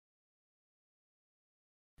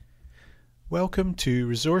Welcome to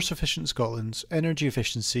Resource Efficient Scotland's Energy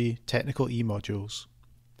Efficiency Technical E-Modules.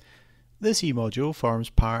 This E-module forms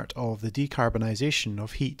part of the decarbonisation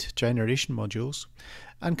of heat generation modules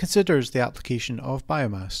and considers the application of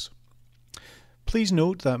biomass. Please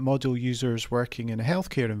note that module users working in a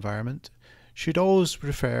healthcare environment should always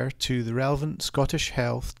refer to the relevant Scottish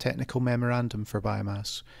Health Technical Memorandum for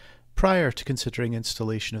biomass prior to considering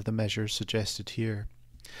installation of the measures suggested here.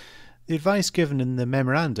 The advice given in the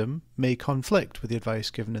memorandum may conflict with the advice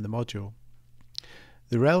given in the module.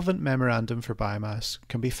 The relevant memorandum for biomass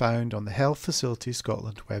can be found on the Health Facilities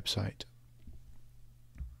Scotland website.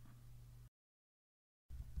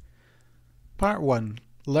 Part 1.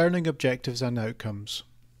 Learning Objectives and Outcomes.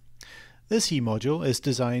 This E-module is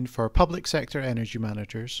designed for public sector energy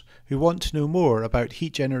managers who want to know more about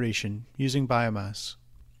heat generation using biomass.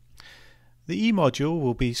 The E-module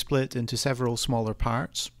will be split into several smaller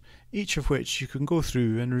parts, each of which you can go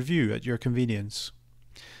through and review at your convenience.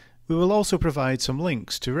 We will also provide some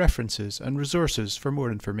links to references and resources for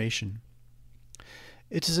more information.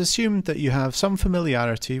 It is assumed that you have some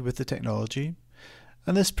familiarity with the technology,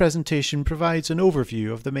 and this presentation provides an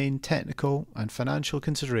overview of the main technical and financial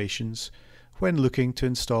considerations when looking to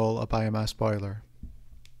install a biomass boiler.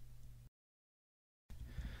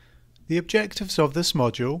 The objectives of this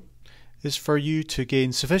module is for you to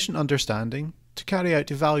gain sufficient understanding to carry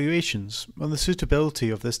out evaluations on the suitability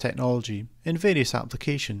of this technology in various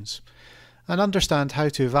applications and understand how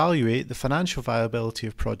to evaluate the financial viability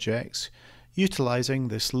of projects utilising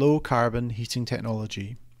this low carbon heating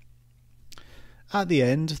technology. At the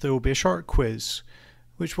end, there will be a short quiz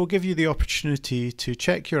which will give you the opportunity to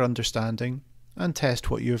check your understanding and test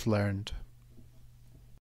what you have learned.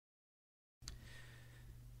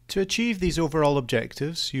 To achieve these overall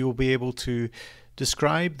objectives, you will be able to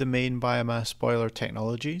describe the main biomass boiler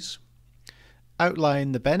technologies,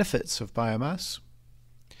 outline the benefits of biomass,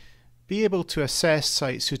 be able to assess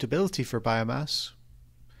site suitability for biomass,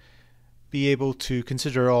 be able to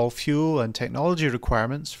consider all fuel and technology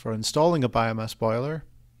requirements for installing a biomass boiler,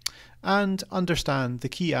 and understand the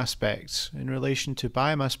key aspects in relation to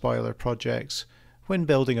biomass boiler projects when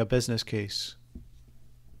building a business case.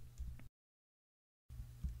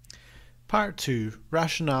 Part 2.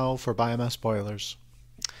 Rationale for biomass boilers.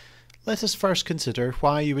 Let us first consider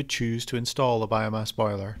why you would choose to install a biomass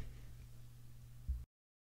boiler.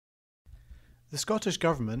 The Scottish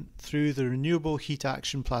Government, through the Renewable Heat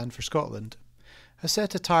Action Plan for Scotland, has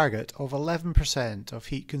set a target of 11% of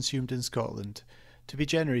heat consumed in Scotland to be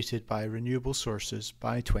generated by renewable sources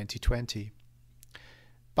by 2020.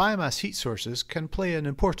 Biomass heat sources can play an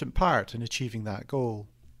important part in achieving that goal.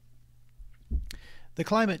 The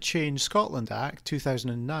Climate Change Scotland Act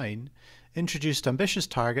 2009 introduced ambitious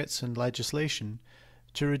targets and legislation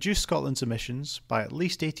to reduce Scotland's emissions by at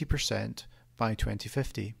least 80% by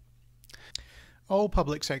 2050. All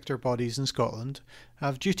public sector bodies in Scotland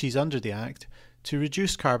have duties under the Act to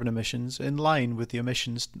reduce carbon emissions in line with the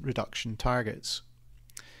emissions reduction targets.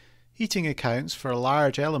 Heating accounts for a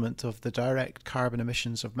large element of the direct carbon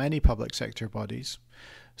emissions of many public sector bodies,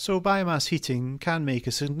 so biomass heating can make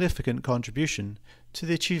a significant contribution to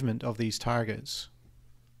the achievement of these targets.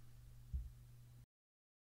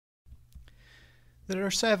 There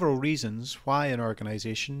are several reasons why an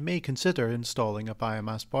organisation may consider installing a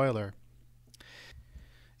biomass boiler.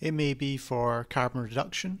 It may be for carbon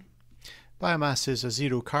reduction. Biomass is a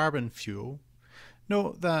zero carbon fuel.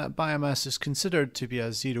 Note that biomass is considered to be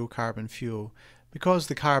a zero carbon fuel because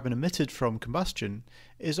the carbon emitted from combustion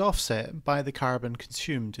is offset by the carbon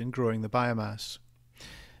consumed in growing the biomass.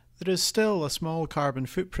 There is still a small carbon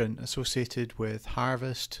footprint associated with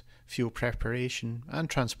harvest, fuel preparation and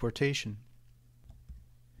transportation.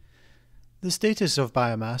 The status of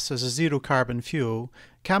biomass as a zero carbon fuel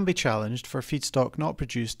can be challenged for feedstock not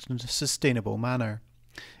produced in a sustainable manner,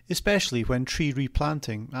 especially when tree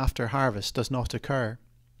replanting after harvest does not occur.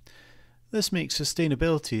 This makes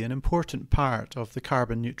sustainability an important part of the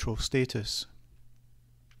carbon neutral status.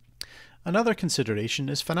 Another consideration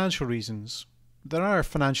is financial reasons. There are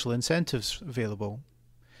financial incentives available.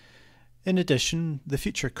 In addition, the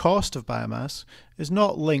future cost of biomass is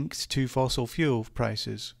not linked to fossil fuel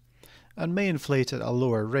prices and may inflate at a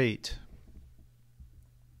lower rate.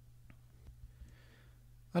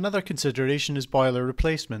 Another consideration is boiler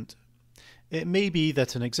replacement. It may be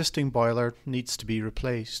that an existing boiler needs to be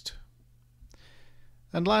replaced.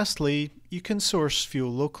 And lastly, you can source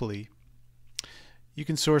fuel locally. You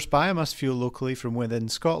can source biomass fuel locally from within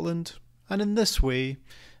Scotland, and in this way,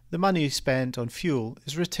 the money spent on fuel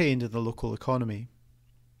is retained in the local economy.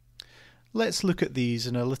 Let's look at these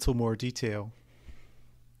in a little more detail.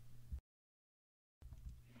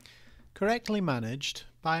 Correctly managed,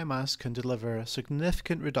 biomass can deliver a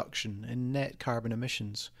significant reduction in net carbon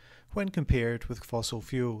emissions when compared with fossil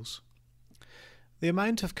fuels. The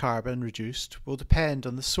amount of carbon reduced will depend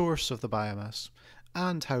on the source of the biomass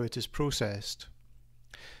and how it is processed.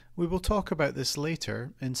 We will talk about this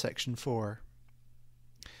later in section 4.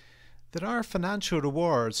 There are financial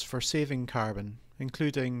rewards for saving carbon,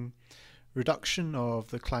 including reduction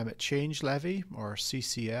of the Climate Change Levy, or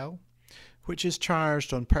CCL, which is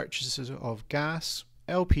charged on purchases of gas,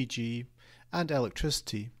 LPG and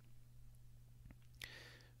electricity.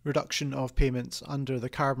 Reduction of payments under the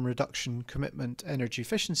Carbon Reduction Commitment Energy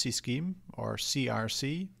Efficiency Scheme, or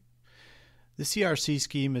CRC. The CRC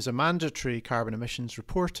scheme is a mandatory carbon emissions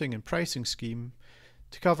reporting and pricing scheme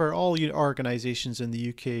to cover all organisations in the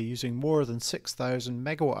UK using more than 6,000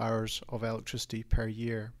 megawatt hours of electricity per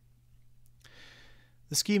year.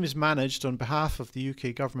 The scheme is managed on behalf of the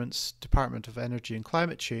UK Government's Department of Energy and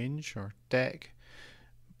Climate Change, or DECC,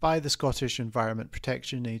 by the Scottish Environment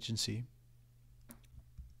Protection Agency.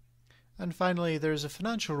 And finally, there is a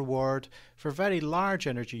financial reward for very large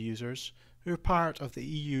energy users who are part of the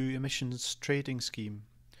EU Emissions Trading Scheme,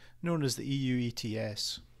 known as the EU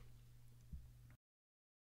ETS.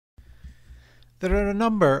 There are a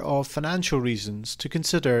number of financial reasons to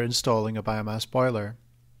consider installing a biomass boiler.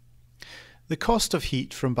 The cost of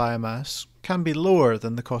heat from biomass can be lower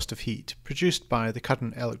than the cost of heat produced by the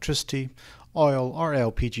current electricity, oil or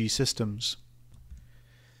LPG systems.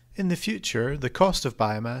 In the future, the cost of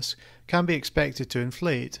biomass can be expected to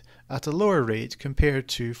inflate at a lower rate compared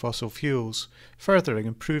to fossil fuels, further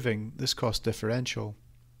improving this cost differential.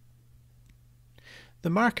 The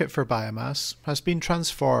market for biomass has been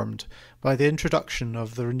transformed by the introduction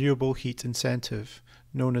of the Renewable Heat Incentive,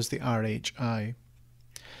 known as the RHI.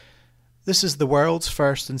 This is the world's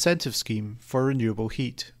first incentive scheme for renewable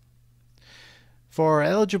heat. For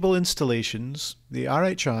eligible installations, the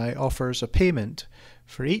RHI offers a payment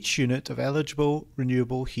for each unit of eligible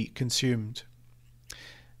renewable heat consumed.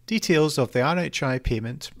 Details of the RHI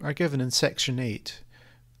payment are given in section 8,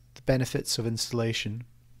 the benefits of installation.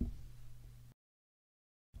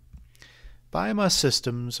 Biomass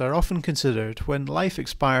systems are often considered when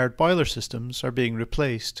life-expired boiler systems are being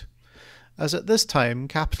replaced, as at this time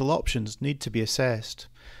capital options need to be assessed,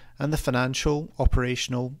 and the financial,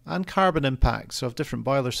 operational and carbon impacts of different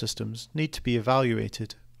boiler systems need to be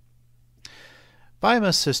evaluated.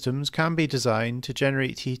 Biomass systems can be designed to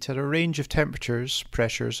generate heat at a range of temperatures,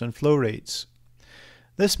 pressures and flow rates.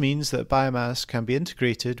 This means that biomass can be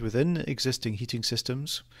integrated within existing heating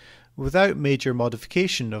systems without major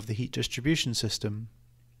modification of the heat distribution system.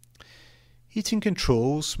 Heating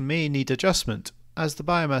controls may need adjustment as the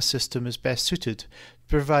biomass system is best suited to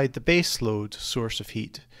provide the base load source of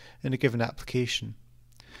heat in a given application.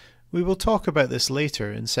 We will talk about this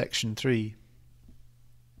later in section 3.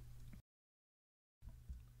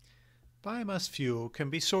 Biomass fuel can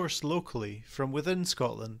be sourced locally from within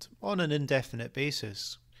Scotland on an indefinite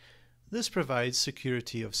basis. This provides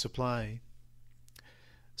security of supply.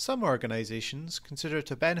 Some organisations consider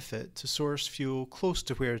it a benefit to source fuel close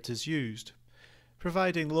to where it is used,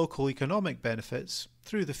 providing local economic benefits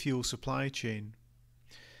through the fuel supply chain.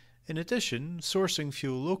 In addition, sourcing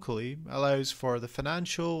fuel locally allows for the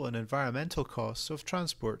financial and environmental costs of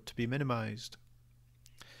transport to be minimised.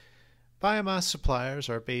 Biomass suppliers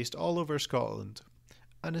are based all over Scotland,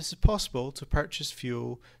 and it is possible to purchase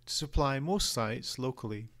fuel to supply most sites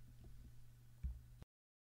locally.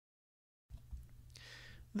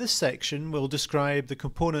 This section will describe the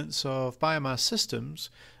components of biomass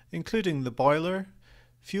systems, including the boiler,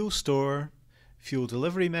 fuel store, fuel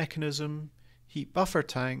delivery mechanism, heat buffer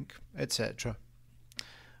tank, etc.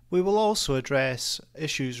 We will also address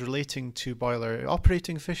issues relating to boiler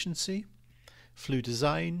operating efficiency, flue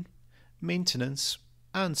design, maintenance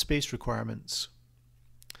and space requirements.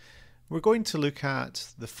 We're going to look at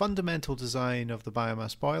the fundamental design of the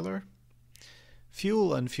biomass boiler,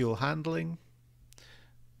 fuel and fuel handling,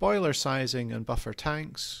 boiler sizing and buffer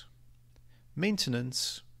tanks,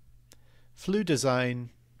 maintenance, flue design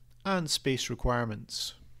and space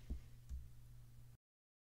requirements.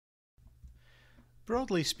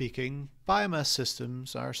 Broadly speaking, biomass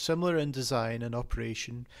systems are similar in design and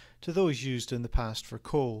operation to those used in the past for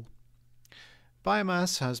coal.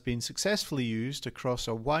 Biomass has been successfully used across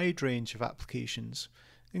a wide range of applications,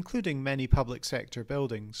 including many public sector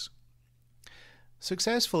buildings.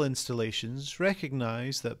 Successful installations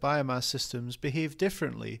recognise that biomass systems behave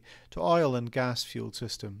differently to oil and gas fueled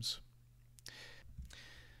systems.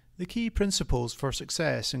 The key principles for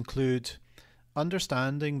success include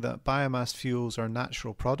understanding that biomass fuels are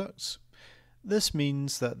natural products, This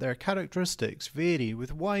means that their characteristics vary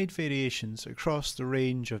with wide variations across the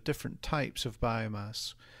range of different types of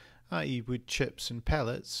biomass, i.e. wood chips and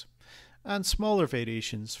pellets, and smaller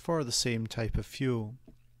variations for the same type of fuel.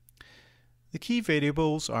 The key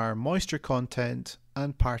variables are moisture content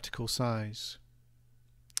and particle size.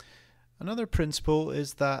 Another principle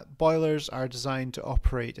is that boilers are designed to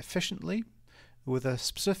operate efficiently with a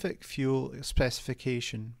specific fuel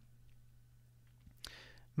specification.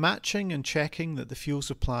 Matching and checking that the fuel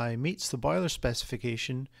supply meets the boiler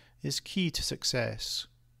specification is key to success.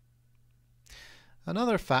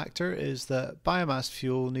 Another factor is that biomass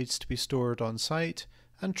fuel needs to be stored on site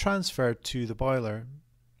and transferred to the boiler.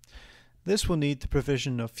 This will need the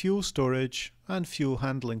provision of fuel storage and fuel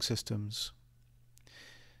handling systems.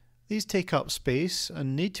 These take up space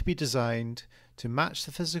and need to be designed to match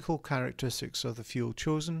the physical characteristics of the fuel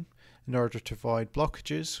chosen in order to avoid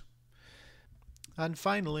blockages. And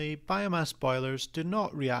finally, biomass boilers do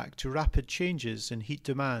not react to rapid changes in heat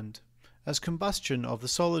demand, as combustion of the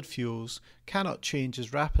solid fuels cannot change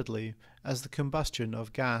as rapidly as the combustion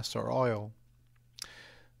of gas or oil.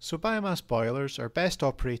 So biomass boilers are best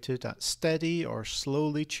operated at steady or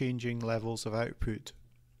slowly changing levels of output.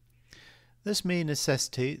 This may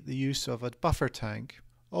necessitate the use of a buffer tank,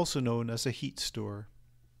 also known as a heat store.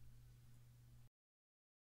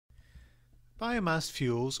 Biomass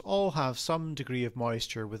fuels all have some degree of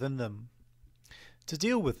moisture within them. To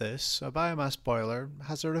deal with this, a biomass boiler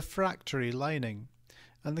has a refractory lining,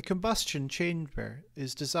 and the combustion chamber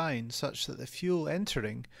is designed such that the fuel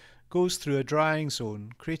entering goes through a drying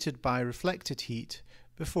zone created by reflected heat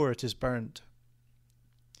before it is burnt.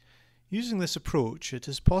 Using this approach, it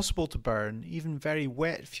is possible to burn even very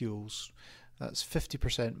wet fuels, that's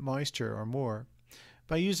 50% moisture or more,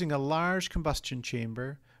 by using a large combustion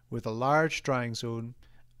chamber with a large drying zone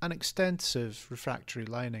and extensive refractory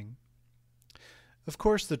lining. Of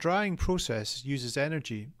course, the drying process uses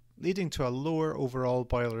energy, leading to a lower overall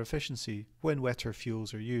boiler efficiency when wetter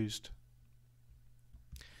fuels are used.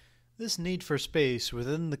 This need for space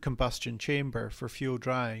within the combustion chamber for fuel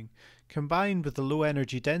drying, combined with the low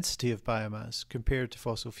energy density of biomass compared to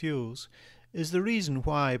fossil fuels, is the reason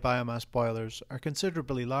why biomass boilers are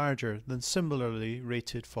considerably larger than similarly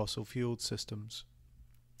rated fossil fueled systems.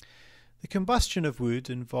 The combustion of wood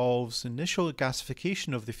involves initial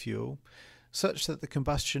gasification of the fuel, such that the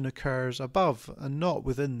combustion occurs above and not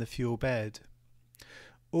within the fuel bed.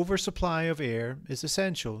 Oversupply of air is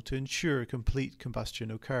essential to ensure complete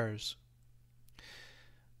combustion occurs.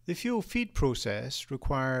 The fuel feed process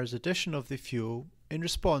requires addition of the fuel in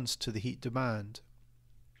response to the heat demand.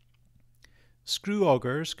 Screw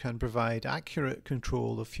augers can provide accurate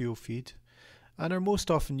control of fuel feed and are most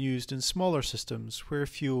often used in smaller systems where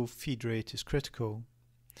fuel feed rate is critical.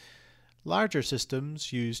 Larger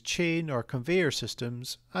systems use chain or conveyor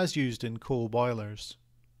systems as used in coal boilers.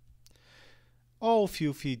 All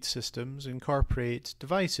fuel feed systems incorporate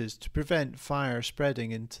devices to prevent fire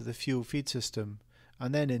spreading into the fuel feed system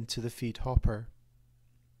and then into the feed hopper.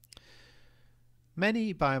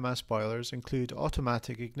 Many biomass boilers include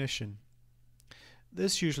automatic ignition.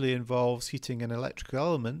 This usually involves heating an electrical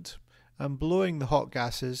element and blowing the hot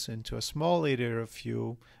gases into a small area of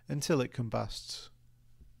fuel until it combusts.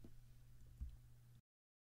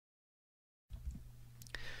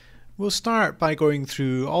 We'll start by going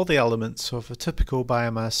through all the elements of a typical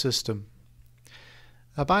biomass system.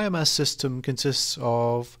 A biomass system consists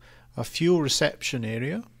of a fuel reception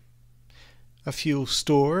area, a fuel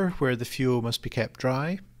store where the fuel must be kept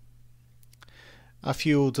dry, a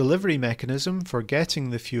fuel delivery mechanism for getting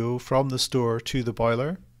the fuel from the store to the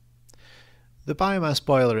boiler, the biomass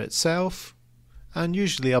boiler itself, and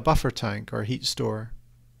usually a buffer tank or heat store.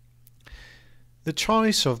 The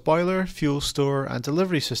choice of boiler, fuel store and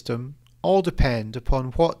delivery system all depend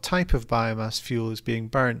upon what type of biomass fuel is being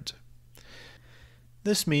burnt.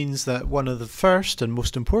 This means that one of the first and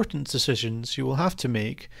most important decisions you will have to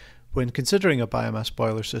make when considering a biomass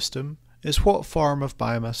boiler system is what form of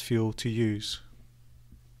biomass fuel to use.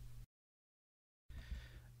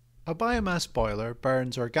 A biomass boiler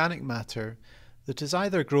burns organic matter that is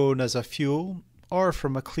either grown as a fuel or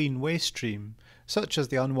from a clean waste stream, such as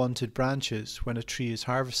the unwanted branches when a tree is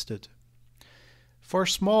harvested. For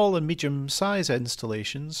small and medium size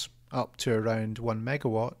installations, up to around 1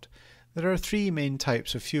 megawatt, there are three main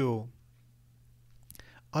types of fuel.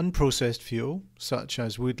 Unprocessed fuel, such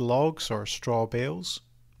as wood logs or straw bales,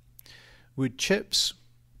 wood chips,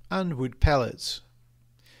 and wood pellets.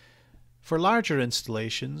 For larger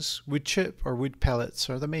installations, wood chip or wood pellets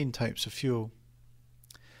are the main types of fuel.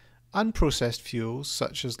 Unprocessed fuels,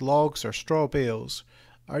 such as logs or straw bales,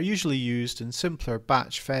 are usually used in simpler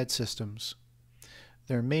batch-fed systems.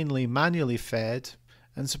 They're mainly manually fed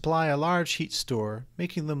and supply a large heat store,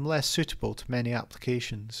 making them less suitable to many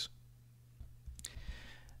applications.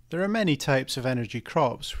 There are many types of energy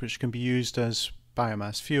crops which can be used as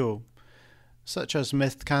biomass fuel, such as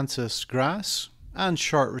Miscanthus grass and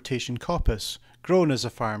short rotation coppice, grown as a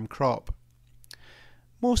farm crop.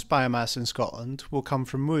 Most biomass in Scotland will come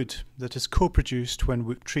from wood that is co-produced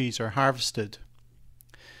when trees are harvested.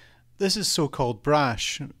 This is so-called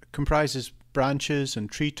brash, comprises branches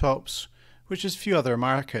and treetops, which has few other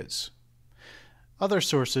markets. Other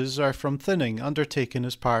sources are from thinning undertaken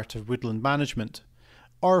as part of woodland management,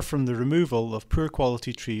 or from the removal of poor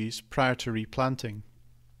quality trees prior to replanting.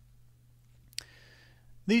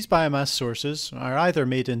 These biomass sources are either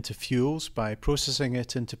made into fuels by processing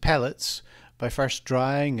it into pellets, by first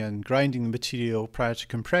drying and grinding the material prior to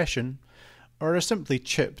compression, or are simply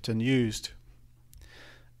chipped and used.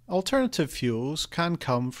 Alternative fuels can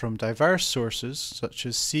come from diverse sources such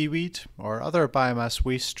as seaweed or other biomass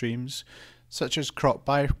waste streams such as crop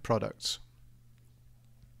byproducts.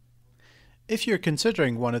 If you're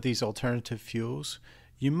considering one of these alternative fuels,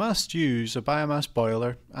 you must use a biomass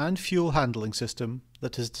boiler and fuel handling system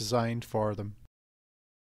that is designed for them.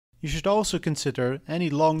 You should also consider any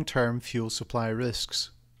long-term fuel supply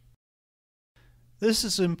risks. This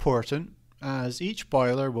is important as each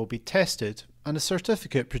boiler will be tested and a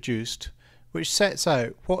certificate produced which sets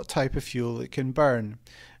out what type of fuel it can burn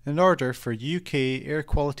in order for UK air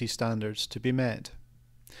quality standards to be met.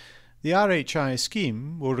 The RHI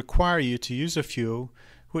scheme will require you to use a fuel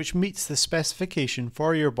which meets the specification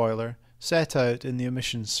for your boiler set out in the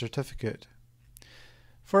emissions certificate.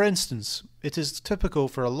 For instance, it is typical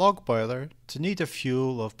for a log boiler to need a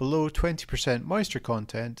fuel of below 20% moisture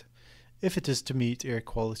content if it is to meet air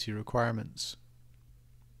quality requirements.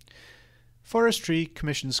 Forestry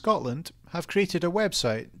Commission Scotland have created a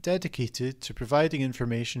website dedicated to providing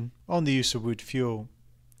information on the use of wood fuel.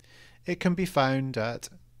 It can be found at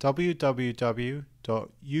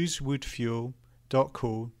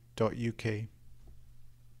www.usewoodfuel.co.uk.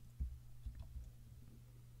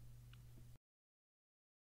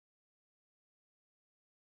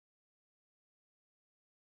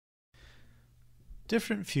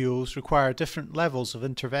 Different fuels require different levels of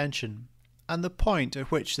intervention, and the point at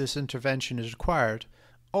which this intervention is required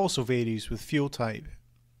also varies with fuel type.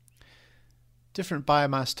 Different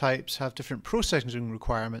biomass types have different processing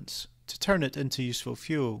requirements to turn it into useful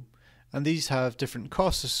fuel, and these have different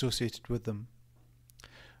costs associated with them.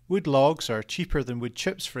 Wood logs are cheaper than wood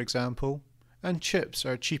chips, for example, and chips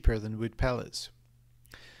are cheaper than wood pellets.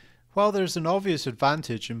 While there is an obvious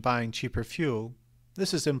advantage in buying cheaper fuel,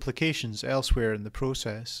 this has implications elsewhere in the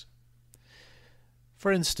process. For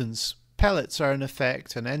instance, pellets are in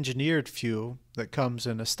effect an engineered fuel that comes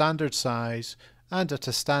in a standard size and at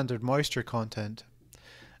a standard moisture content,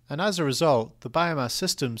 and as a result the biomass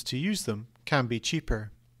systems to use them can be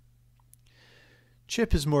cheaper.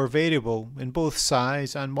 Chip is more variable in both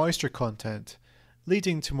size and moisture content,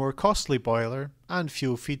 leading to more costly boiler and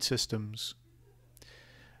fuel feed systems.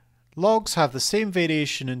 Logs have the same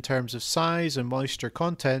variation in terms of size and moisture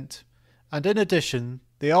content, and in addition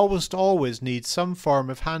they almost always need some form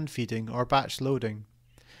of hand feeding or batch loading,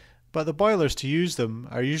 but the boilers to use them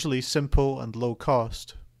are usually simple and low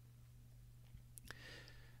cost.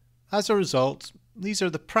 As a result, these are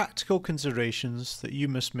the practical considerations that you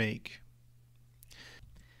must make.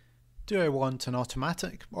 Do I want an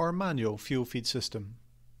automatic or manual fuel feed system?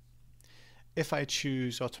 If I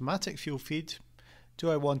choose automatic fuel feed, do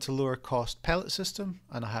I want a lower cost pellet system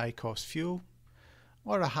and a high cost fuel,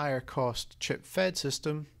 or a higher cost chip fed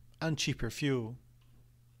system and cheaper fuel?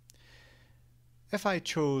 If I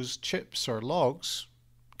chose chips or logs,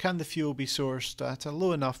 can the fuel be sourced at a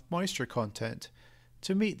low enough moisture content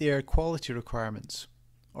to meet the air quality requirements,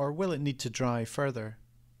 or will it need to dry further?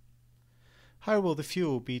 How will the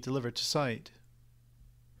fuel be delivered to site?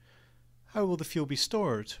 How will the fuel be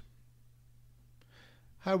stored?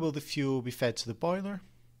 How will the fuel be fed to the boiler?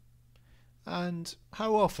 And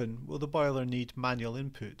how often will the boiler need manual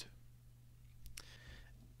input?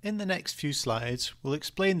 In the next few slides, we'll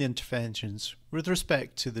explain the interventions with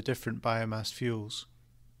respect to the different biomass fuels.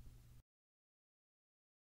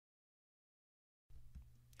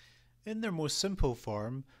 In their most simple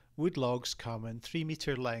form, wood logs come in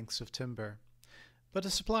 3-metre lengths of timber, but a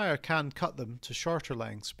supplier can cut them to shorter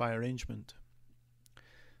lengths by arrangement.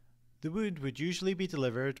 The wood would usually be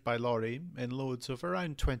delivered by lorry in loads of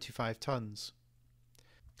around 25 tonnes.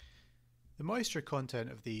 The moisture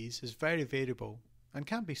content of these is very variable and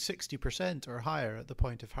can be 60% or higher at the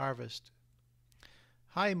point of harvest.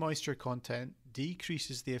 High moisture content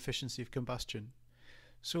decreases the efficiency of combustion,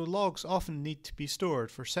 so logs often need to be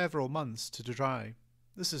stored for several months to dry.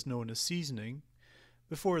 This is known as seasoning,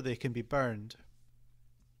 before they can be burned.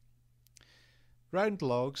 Round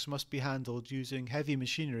logs must be handled using heavy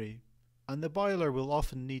machinery, and the boiler will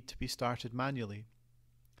often need to be started manually.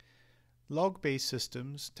 Log-based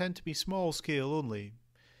systems tend to be small scale only,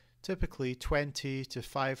 typically 20 to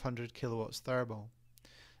 500 kilowatts thermal,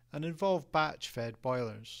 and involve batch-fed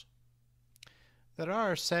boilers. There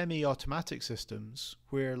are semi-automatic systems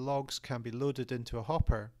where logs can be loaded into a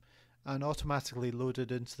hopper and automatically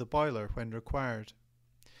loaded into the boiler when required.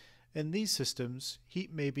 In these systems,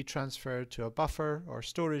 heat may be transferred to a buffer or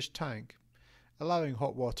storage tank, allowing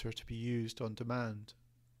hot water to be used on demand.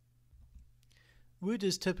 Wood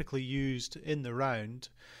is typically used in the round,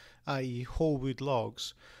 i.e. whole wood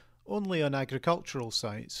logs, only on agricultural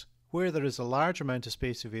sites where there is a large amount of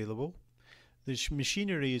space available, the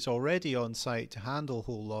machinery is already on site to handle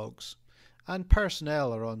whole logs, and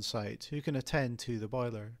personnel are on site who can attend to the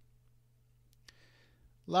boiler.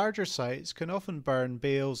 Larger sites can often burn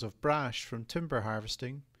bales of brash from timber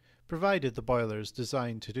harvesting, provided the boiler is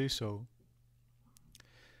designed to do so.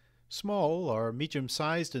 Small or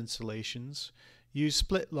medium-sized installations use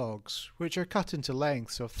split logs, which are cut into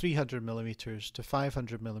lengths of 300 mm to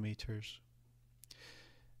 500 mm.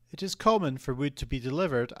 It is common for wood to be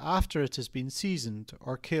delivered after it has been seasoned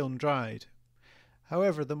or kiln dried.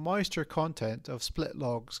 However, the moisture content of split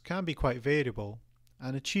logs can be quite variable,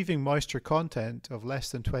 and achieving moisture content of less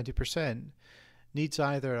than 20% needs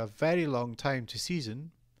either a very long time to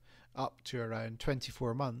season, up to around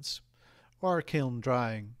 24 months, or kiln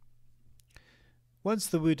drying. Once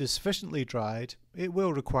the wood is sufficiently dried, it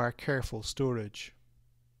will require careful storage.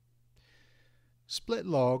 Split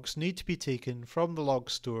logs need to be taken from the log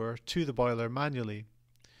store to the boiler manually,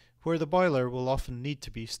 where the boiler will often need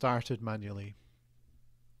to be started manually.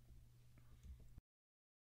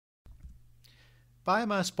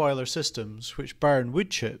 Biomass boiler systems which burn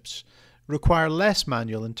wood chips require less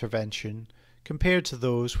manual intervention compared to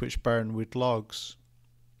those which burn wood logs.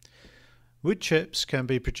 Wood chips can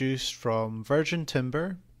be produced from virgin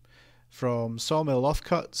timber, from sawmill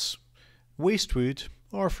offcuts, waste wood,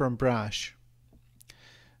 or from brash.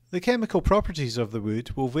 The chemical properties of the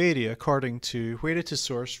wood will vary according to where it is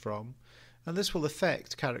sourced from, and this will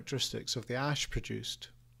affect characteristics of the ash produced.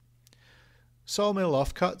 Sawmill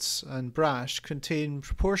offcuts and brash contain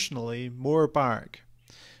proportionally more bark,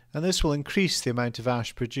 and this will increase the amount of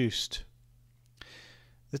ash produced.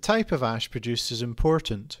 The type of ash produced is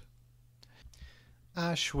important.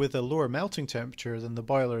 Ash with a lower melting temperature than the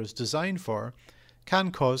boiler is designed for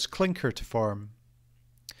can cause clinker to form.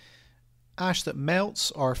 Ash that melts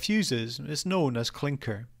or fuses is known as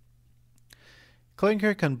clinker.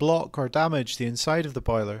 Clinker can block or damage the inside of the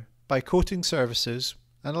boiler by coating surfaces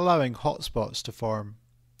and allowing hot spots to form.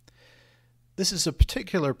 This is a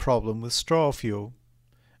particular problem with straw fuel,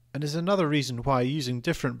 and is another reason why using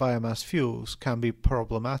different biomass fuels can be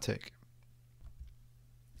problematic.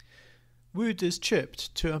 Wood is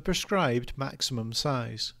chipped to a prescribed maximum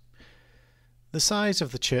size. The size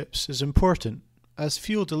of the chips is important, as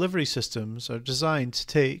fuel delivery systems are designed to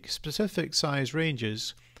take specific size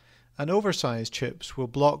ranges, and oversized chips will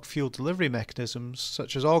block fuel delivery mechanisms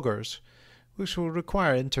such as augers, which will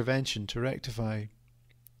require intervention to rectify.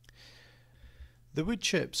 The wood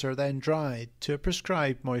chips are then dried to a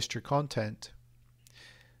prescribed moisture content.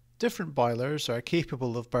 Different boilers are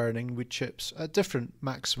capable of burning wood chips at different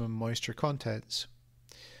maximum moisture contents.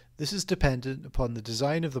 This is dependent upon the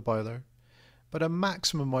design of the boiler, but a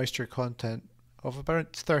maximum moisture content of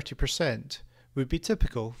about 30% would be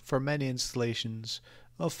typical for many installations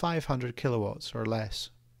of 500 kilowatts or less.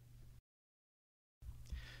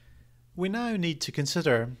 We now need to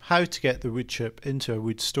consider how to get the wood chip into a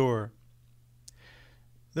wood store.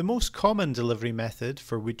 The most common delivery method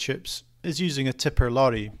for wood chips is using a tipper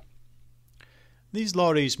lorry. These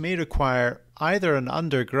lorries may require either an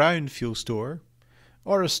underground fuel store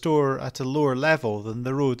or a store at a lower level than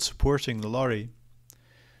the road supporting the lorry.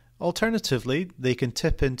 Alternatively, they can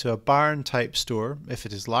tip into a barn type store if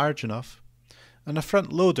it is large enough, and a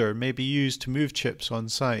front loader may be used to move chips on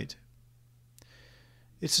site.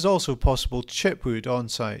 It is also possible to chip wood on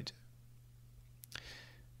site.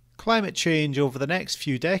 Climate change over the next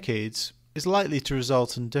few decades is likely to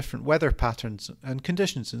result in different weather patterns and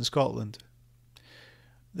conditions in Scotland.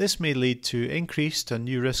 This may lead to increased and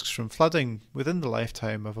new risks from flooding within the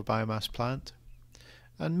lifetime of a biomass plant,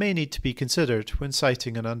 and may need to be considered when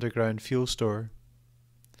siting an underground fuel store.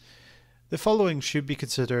 The following should be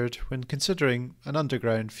considered when considering an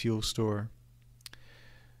underground fuel store: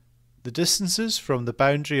 the distances from the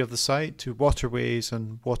boundary of the site to waterways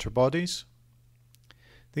and water bodies,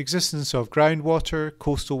 the existence of groundwater,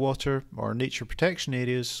 coastal water, or nature protection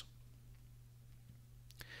areas,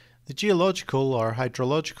 the geological or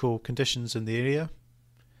hydrological conditions in the area,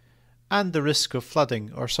 and the risk of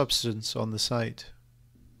flooding or subsidence on the site.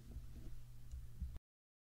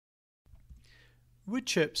 Wood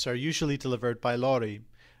chips are usually delivered by lorry,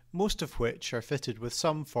 most of which are fitted with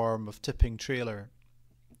some form of tipping trailer.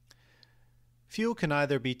 Fuel can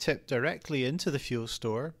either be tipped directly into the fuel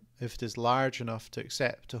store, if it is large enough to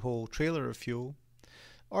accept a whole trailer of fuel,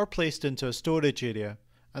 or placed into a storage area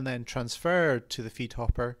and then transferred to the feed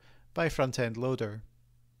hopper by front-end loader.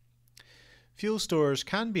 Fuel stores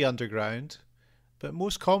can be underground, but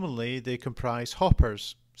most commonly they comprise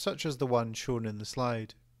hoppers, such as the one shown in the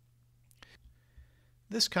slide.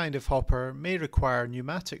 This kind of hopper may require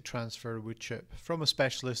pneumatic transfer wood chip from a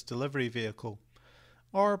specialist delivery vehicle,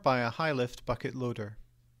 or by a high-lift bucket loader.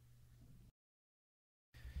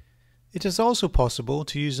 It is also possible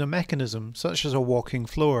to use a mechanism such as a walking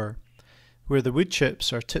floor, where the wood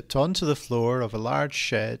chips are tipped onto the floor of a large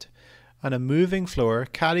shed and a moving floor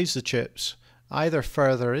carries the chips either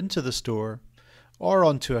further into the store or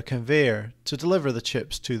onto a conveyor to deliver the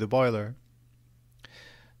chips to the boiler.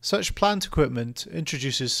 Such plant equipment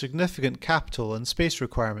introduces significant capital and space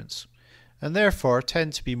requirements, and therefore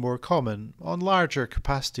tend to be more common on larger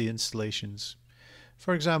capacity installations,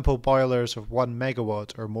 for example boilers of 1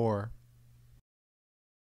 megawatt or more.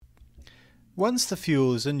 Once the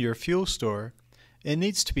fuel is in your fuel store, it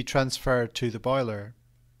needs to be transferred to the boiler.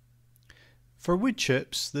 For wood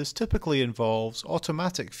chips, this typically involves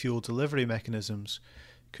automatic fuel delivery mechanisms,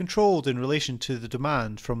 controlled in relation to the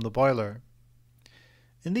demand from the boiler.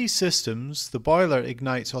 In these systems, the boiler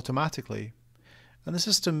ignites automatically, and the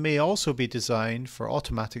system may also be designed for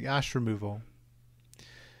automatic ash removal.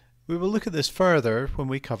 We will look at this further when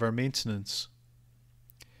we cover maintenance.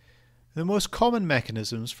 The most common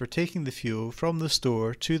mechanisms for taking the fuel from the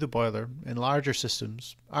store to the boiler in larger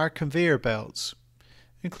systems are conveyor belts,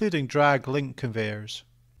 including drag link conveyors.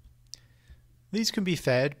 These can be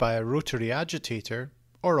fed by a rotary agitator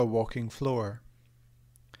or a walking floor.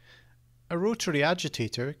 A rotary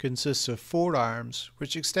agitator consists of 4 arms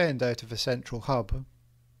which extend out of a central hub.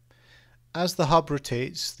 As the hub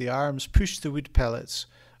rotates, the arms push the wood pellets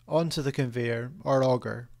onto the conveyor or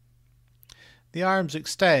auger. The arms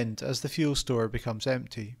extend as the fuel store becomes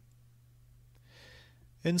empty.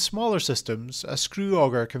 In smaller systems, a screw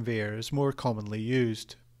auger conveyor is more commonly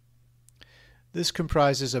used. This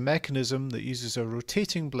comprises a mechanism that uses a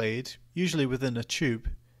rotating blade, usually within a tube,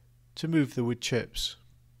 to move the wood chips.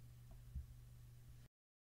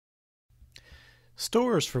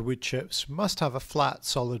 Stores for wood chips must have a flat,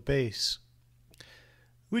 solid base.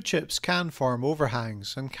 Wood chips can form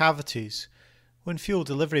overhangs and cavities when fuel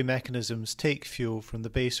delivery mechanisms take fuel from the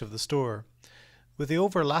base of the store, with the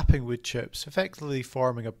overlapping wood chips effectively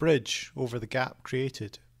forming a bridge over the gap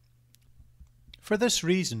created. For this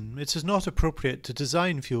reason, it is not appropriate to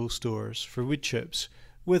design fuel stores for wood chips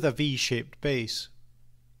with a V-shaped base.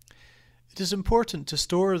 It is important to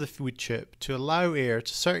store the wood chip to allow air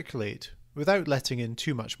to circulate without letting in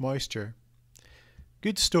too much moisture.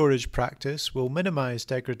 Good storage practice will minimize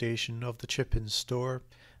degradation of the chip in store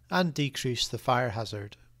and decrease the fire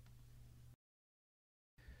hazard.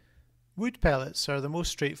 Wood pellets are the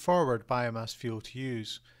most straightforward biomass fuel to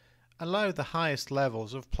use and allow the highest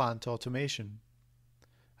levels of plant automation.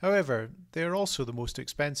 However, they are also the most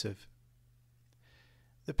expensive.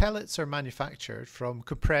 The pellets are manufactured from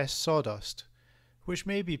compressed sawdust, which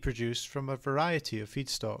may be produced from a variety of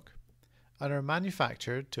feedstock, and are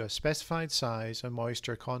manufactured to a specified size and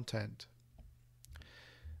moisture content.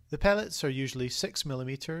 The pellets are usually 6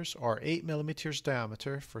 mm or 8 mm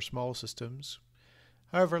diameter for small systems.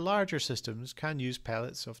 However, larger systems can use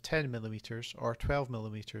pellets of 10 mm or 12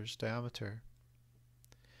 mm diameter.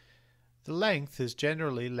 The length is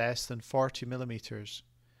generally less than 40 mm,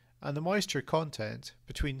 and the moisture content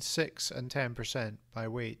between 6 and 10% by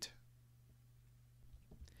weight.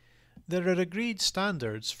 There are agreed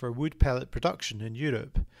standards for wood pellet production in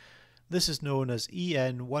Europe. This is known as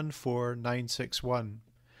EN 14961,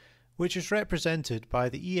 which is represented by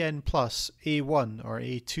the EN Plus A1 or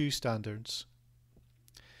A2 standards.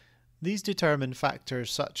 These determine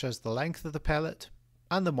factors such as the length of the pellet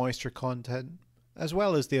and the moisture content, as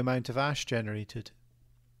well as the amount of ash generated.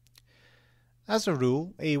 As a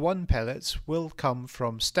rule, A1 pellets will come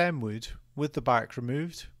from stem wood with the bark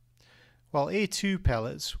removed, while A2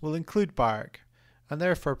 pellets will include bark and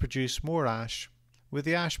therefore produce more ash, with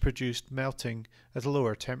the ash produced melting at a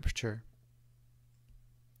lower temperature.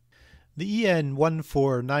 The EN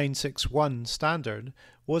 14961 standard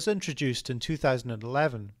was introduced in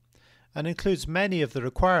 2011 and includes many of the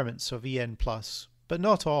requirements of EN+, but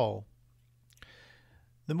not all.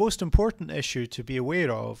 The most important issue to be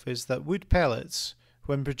aware of is that wood pellets,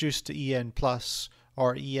 when produced to EN+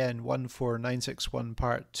 or EN 14961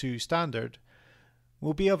 Part 2 standard,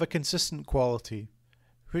 will be of a consistent quality,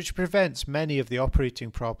 which prevents many of the operating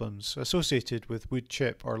problems associated with wood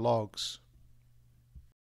chip or logs.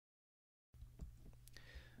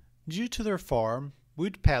 Due to their form,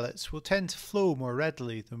 wood pellets will tend to flow more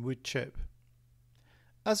readily than wood chip.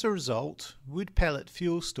 As a result, wood pellet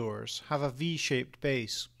fuel stores have a V-shaped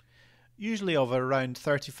base, usually of around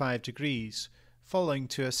 35 degrees, following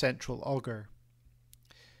to a central auger.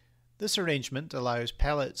 This arrangement allows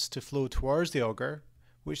pellets to flow towards the auger,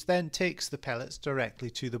 which then takes the pellets directly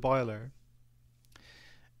to the boiler.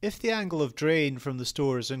 If the angle of drain from the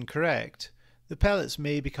store is incorrect, the pellets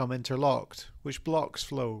may become interlocked, which blocks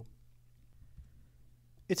flow.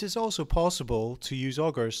 It is also possible to use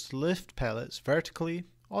augers to lift pellets vertically,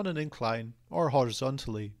 on an incline, or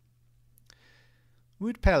horizontally.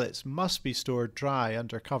 Wood pellets must be stored dry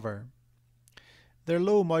under cover. Their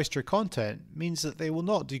low moisture content means that they will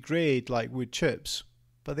not degrade like wood chips,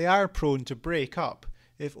 but they are prone to break up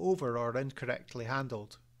if over or incorrectly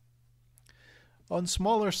handled. On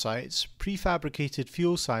smaller sites, prefabricated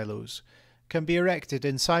fuel silos can be erected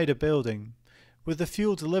inside a building, with the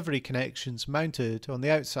fuel delivery connections mounted on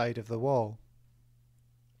the outside of the wall.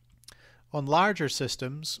 On larger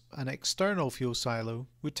systems, an external fuel silo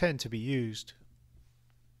would tend to be used.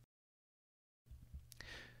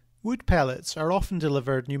 Wood pellets are often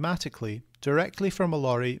delivered pneumatically, directly from a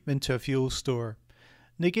lorry into a fuel store,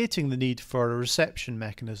 negating the need for a reception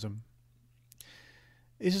mechanism.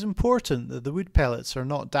 It is important that the wood pellets are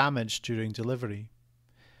not damaged during delivery.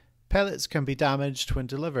 Pellets can be damaged when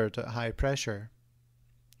delivered at high pressure.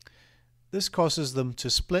 This causes them to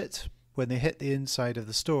split when they hit the inside of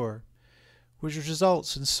the store, which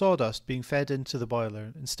results in sawdust being fed into the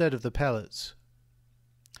boiler instead of the pellets.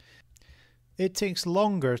 It takes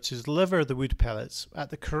longer to deliver the wood pellets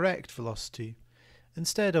at the correct velocity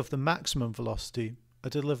instead of the maximum velocity a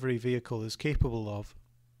delivery vehicle is capable of.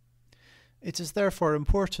 It is therefore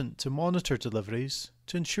important to monitor deliveries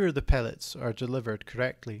to ensure the pellets are delivered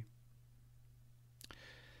correctly.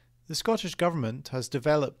 The Scottish Government has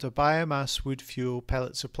developed a biomass wood fuel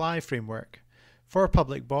pellet supply framework for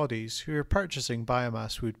public bodies who are purchasing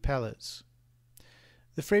biomass wood pellets.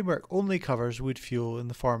 The framework only covers wood fuel in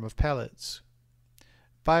the form of pellets.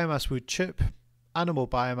 Biomass wood chip, animal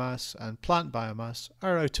biomass and plant biomass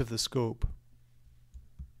are out of the scope.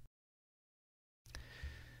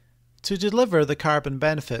 To deliver the carbon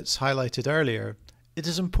benefits highlighted earlier, it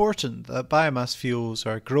is important that biomass fuels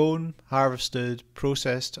are grown, harvested,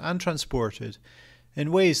 processed and transported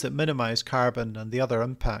in ways that minimise carbon and the other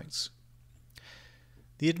impacts.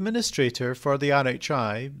 The administrator for the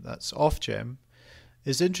RHI, that's Ofgem,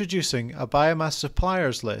 is introducing a biomass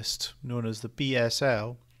suppliers list, known as the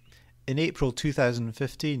BSL, in April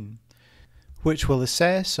 2015, which will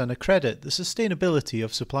assess and accredit the sustainability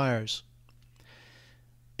of suppliers.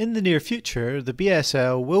 In the near future, the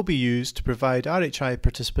BSL will be used to provide RHI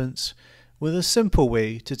participants with a simple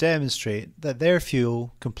way to demonstrate that their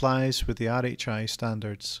fuel complies with the RHI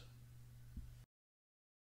standards.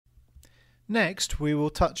 Next, we will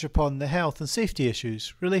touch upon the health and safety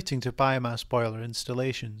issues relating to biomass boiler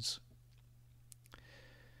installations.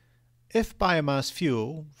 If biomass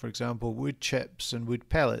fuel, for example wood chips and wood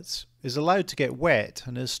pellets, is allowed to get wet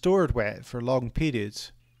and is stored wet for long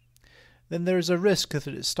periods, then there is a risk that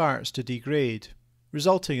it starts to degrade,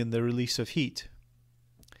 resulting in the release of heat.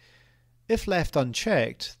 If left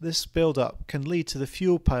unchecked, this build-up can lead to the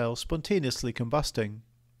fuel pile spontaneously combusting.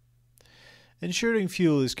 Ensuring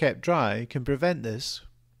fuel is kept dry can prevent this.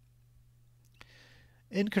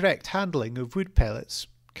 Incorrect handling of wood pellets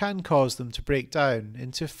can cause them to break down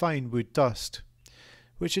into fine wood dust,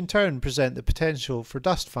 which in turn present the potential for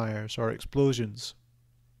dust fires or explosions.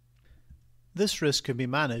 This risk can be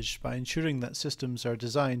managed by ensuring that systems are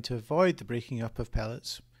designed to avoid the breaking up of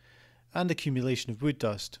pellets and accumulation of wood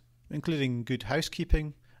dust, including good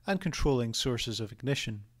housekeeping and controlling sources of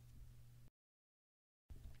ignition.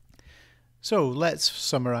 So let's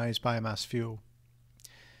summarise biomass fuel.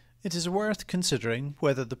 It is worth considering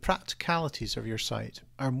whether the practicalities of your site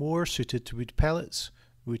are more suited to wood pellets,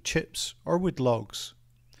 wood chips or wood logs.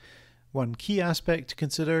 One key aspect to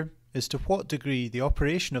consider is to what degree the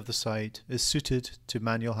operation of the site is suited to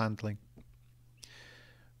manual handling.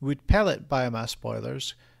 Wood pellet biomass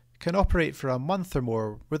boilers can operate for a month or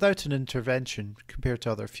more without an intervention compared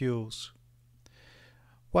to other fuels.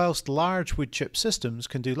 Whilst large wood chip systems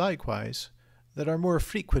can do likewise, There are more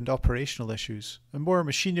frequent operational issues and more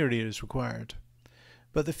machinery is required,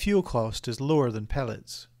 but the fuel cost is lower than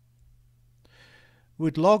pellets.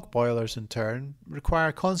 Wood log boilers in turn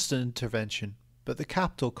require constant intervention, but the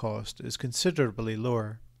capital cost is considerably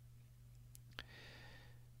lower.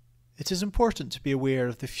 It is important to be aware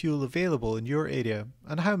of the fuel available in your area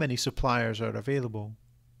and how many suppliers are available.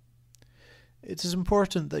 It is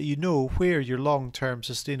important that you know where your long-term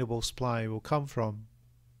sustainable supply will come from.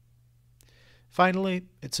 Finally,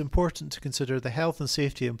 it's important to consider the health and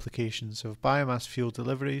safety implications of biomass fuel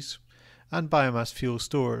deliveries and biomass fuel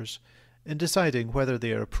stores in deciding whether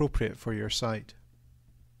they are appropriate for your site.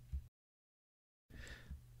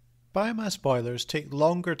 Biomass boilers take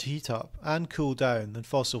longer to heat up and cool down than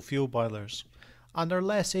fossil fuel boilers, and are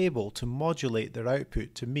less able to modulate their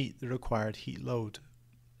output to meet the required heat load.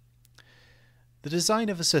 The design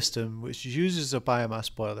of a system which uses a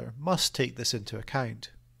biomass boiler must take this into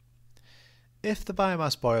account. If the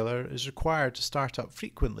biomass boiler is required to start up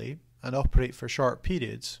frequently and operate for short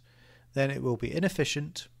periods, then it will be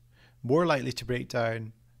inefficient, more likely to break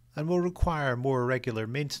down, and will require more regular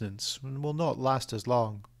maintenance and will not last as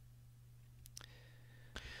long.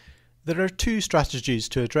 There are two strategies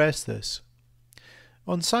to address this.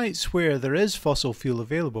 On sites where there is fossil fuel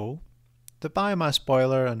available, the biomass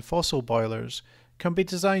boiler and fossil boilers can be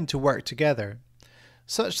designed to work together,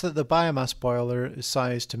 such that the biomass boiler is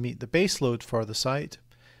sized to meet the base load for the site,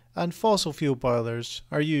 and fossil fuel boilers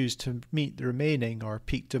are used to meet the remaining or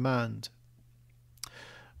peak demand.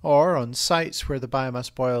 Or on sites where the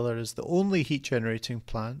biomass boiler is the only heat generating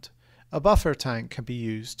plant, a buffer tank can be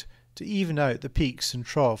used to even out the peaks and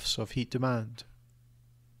troughs of heat demand.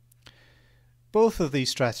 Both of these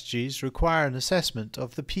strategies require an assessment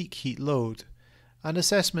of the peak heat load and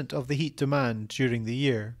assessment of the heat demand during the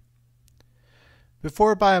year.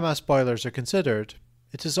 Before biomass boilers are considered,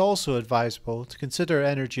 it is also advisable to consider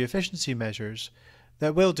energy efficiency measures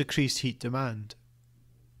that will decrease heat demand.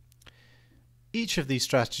 Each of these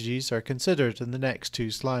strategies are considered in the next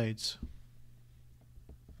two slides.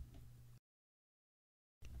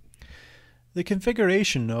 The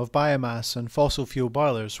configuration of biomass and fossil fuel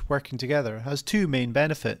boilers working together has two main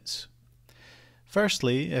benefits.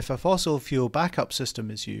 Firstly, if a fossil fuel backup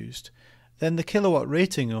system is used, then the kilowatt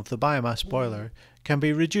rating of the biomass boiler can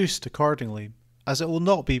be reduced accordingly, as it will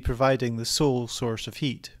not be providing the sole source of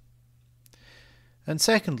heat. And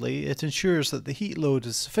secondly, it ensures that the heat load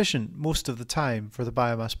is sufficient most of the time for the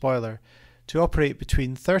biomass boiler to operate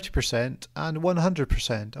between 30% and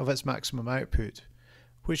 100% of its maximum output,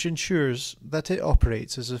 which ensures that it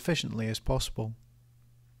operates as efficiently as possible.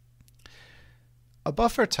 A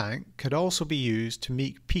buffer tank could also be used to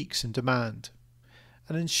meet peaks in demand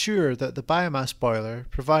and ensure that the biomass boiler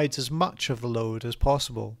provides as much of the load as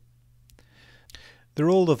possible. The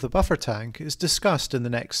role of the buffer tank is discussed in the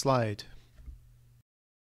next slide.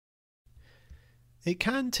 It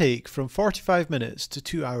can take from 45 minutes to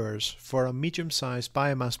 2 hours for a medium-sized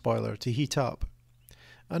biomass boiler to heat up,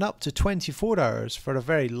 and up to 24 hours for a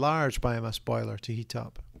very large biomass boiler to heat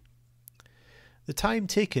up. The time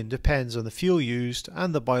taken depends on the fuel used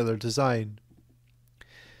and the boiler design.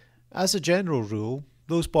 As a general rule,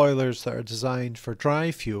 those boilers that are designed for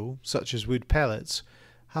dry fuel, such as wood pellets,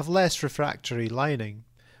 have less refractory lining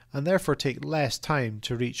and therefore take less time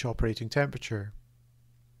to reach operating temperature.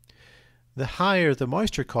 The higher the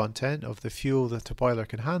moisture content of the fuel that a boiler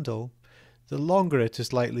can handle, the longer it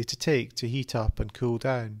is likely to take to heat up and cool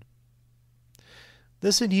down.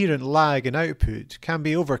 This inherent lag in output can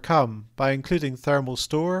be overcome by including thermal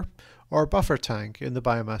store or buffer tank in the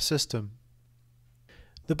biomass system.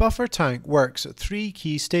 The buffer tank works at 3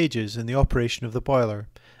 key stages in the operation of the boiler,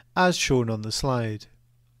 as shown on the slide.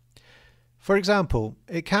 For example,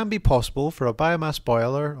 it can be possible for a biomass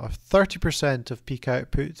boiler of 30% of peak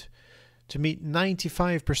output to meet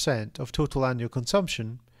 95% of total annual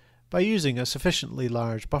consumption by using a sufficiently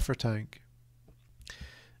large buffer tank.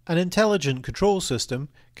 An intelligent control system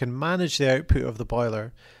can manage the output of the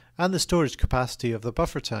boiler and the storage capacity of the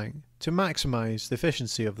buffer tank to maximize the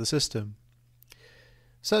efficiency of the system.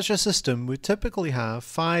 Such a system would typically have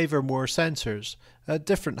 5 or more sensors at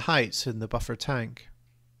different heights in the buffer tank.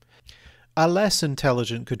 A less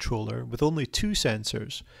intelligent controller with only 2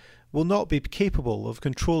 sensors will not be capable of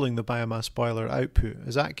controlling the biomass boiler output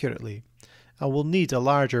as accurately and will need a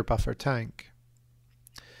larger buffer tank.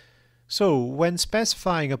 So, when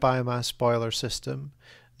specifying a biomass boiler system,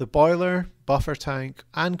 the boiler, buffer tank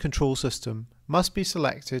and control system must be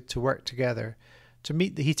selected to work together to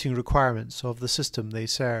meet the heating requirements of the system they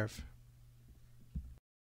serve.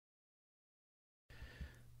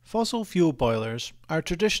 Fossil fuel boilers are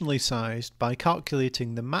traditionally sized by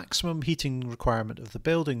calculating the maximum heating requirement of the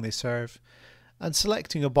building they serve and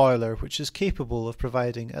selecting a boiler which is capable of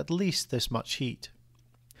providing at least this much heat.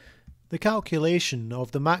 The calculation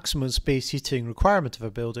of the maximum space heating requirement of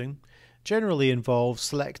a building generally involves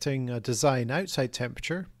selecting a design outside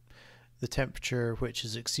temperature. The temperature which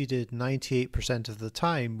is exceeded 98% of the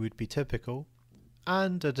time would be typical,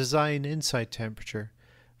 and a design inside temperature,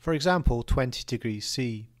 for example 20 degrees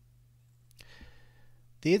C.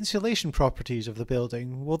 The insulation properties of the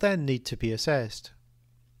building will then need to be assessed.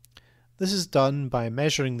 This is done by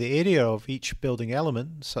measuring the area of each building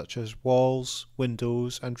element, such as walls,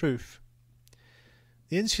 windows and roof.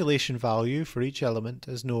 The insulation value for each element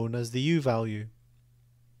is known as the U value.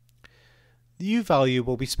 The U value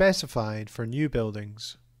will be specified for new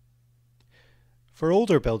buildings. For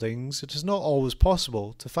older buildings, it is not always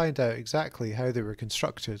possible to find out exactly how they were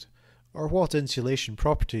constructed or what insulation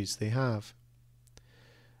properties they have.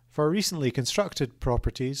 For recently constructed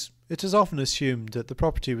properties, it is often assumed that the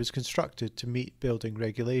property was constructed to meet building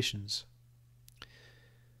regulations.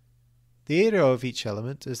 The area of each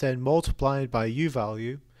element is then multiplied by U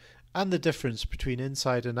value and the difference between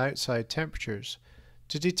inside and outside temperatures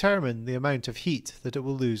to determine the amount of heat that it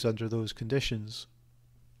will lose under those conditions.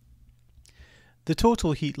 The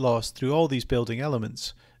total heat loss through all these building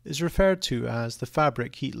elements is referred to as the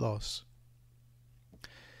fabric heat loss.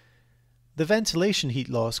 The ventilation heat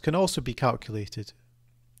loss can also be calculated.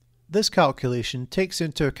 This calculation takes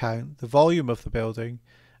into account the volume of the building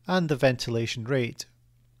and the ventilation rate.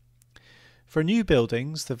 For new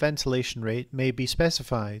buildings, the ventilation rate may be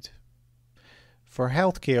specified. For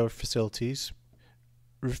healthcare facilities,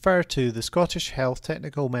 refer to the Scottish Health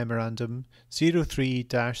Technical Memorandum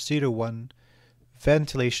 03-01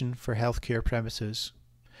 Ventilation for Healthcare Premises,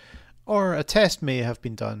 or a test may have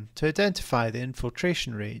been done to identify the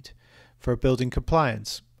infiltration rate for building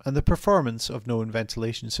compliance and the performance of known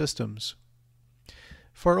ventilation systems.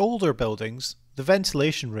 For older buildings, the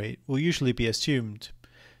ventilation rate will usually be assumed,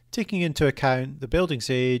 taking into account the building's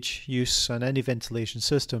age, use and any ventilation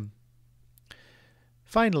system.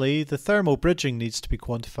 Finally, the thermal bridging needs to be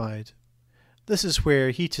quantified. This is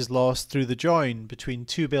where heat is lost through the join between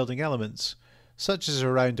two building elements, such as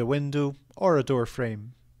around a window or a door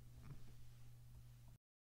frame.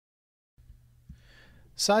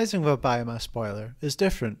 Sizing of a biomass boiler is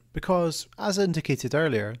different because, as indicated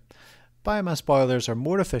earlier, biomass boilers are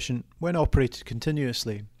more efficient when operated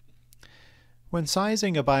continuously. When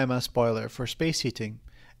sizing a biomass boiler for space heating,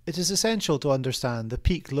 it is essential to understand the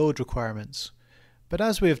peak load requirements, but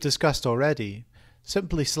as we have discussed already,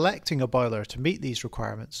 simply selecting a boiler to meet these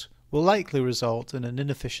requirements will likely result in an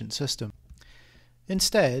inefficient system.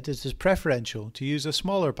 Instead, it is preferential to use a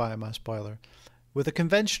smaller biomass boiler, with a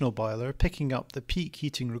conventional boiler picking up the peak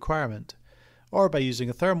heating requirement, or by using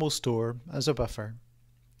a thermal store as a buffer.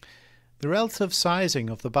 The relative sizing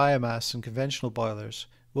of the biomass and conventional boilers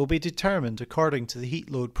will be determined according to the heat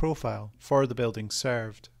load profile for the building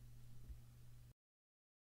served.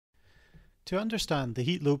 To understand the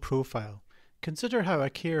heat load profile, consider how a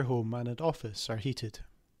care home and an office are heated.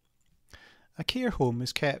 A care home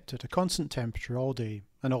is kept at a constant temperature all day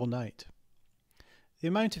and all night. The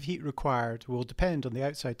amount of heat required will depend on the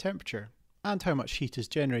outside temperature and how much heat is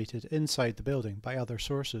generated inside the building by other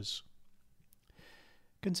sources.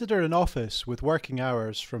 Consider an office with working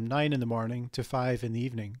hours from 9 in the morning to 5 in the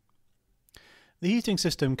evening. The heating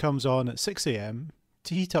system comes on at 6 AM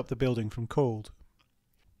to heat up the building from cold.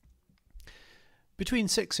 Between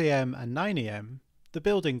 6 AM and 9 AM, the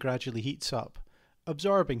building gradually heats up,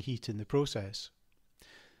 absorbing heat in the process.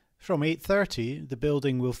 From 8:30, the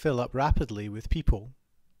building will fill up rapidly with people.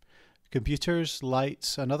 Computers,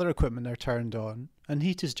 lights and other equipment are turned on and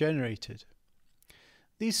heat is generated.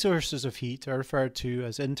 These sources of heat are referred to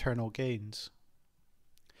as internal gains.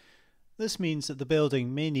 This means that the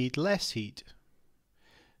building may need less heat.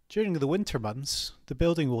 During the winter months, the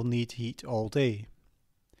building will need heat all day.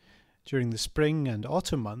 During the spring and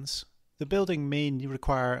autumn months, the building may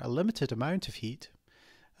require a limited amount of heat,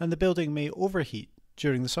 and the building may overheat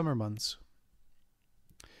during the summer months.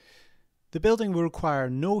 The building will require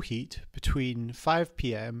no heat between 5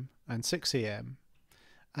 PM and 6 AM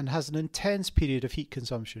and has an intense period of heat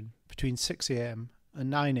consumption between 6 AM and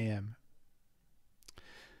 9 AM.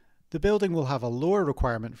 The building will have a lower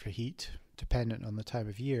requirement for heat, dependent on the time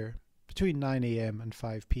of year, between 9 AM and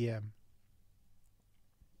 5 PM.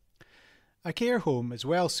 A care home is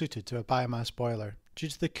well suited to a biomass boiler due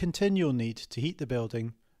to the continual need to heat the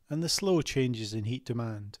building and the slow changes in heat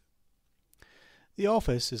demand. The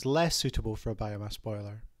office is less suitable for a biomass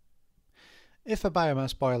boiler. If a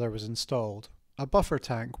biomass boiler was installed, a buffer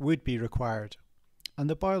tank would be required, and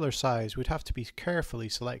the boiler size would have to be carefully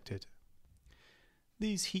selected.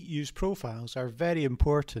 These heat use profiles are very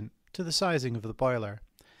important to the sizing of the boiler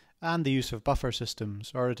and the use of buffer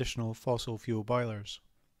systems or additional fossil fuel boilers.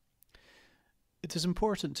 It is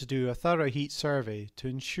important to do a thorough heat survey to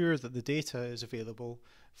ensure that the data is available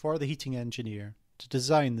for the heating engineer to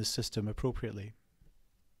design the system appropriately.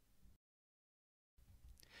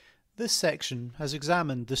 This section has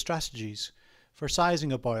examined the strategies for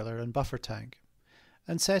sizing a boiler and buffer tank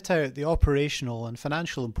and set out the operational and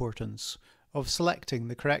financial importance of selecting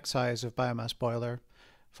the correct size of biomass boiler,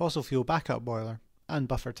 fossil fuel backup boiler and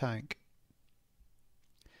buffer tank.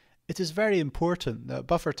 It is very important that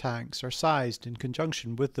buffer tanks are sized in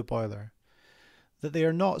conjunction with the boiler, that they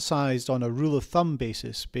are not sized on a rule of thumb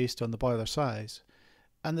basis based on the boiler size,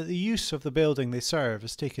 and that the use of the building they serve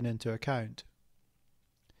is taken into account.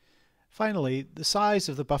 Finally, the size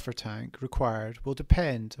of the buffer tank required will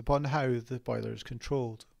depend upon how the boiler is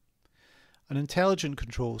controlled. An intelligent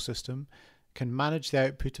control system can manage the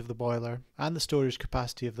output of the boiler and the storage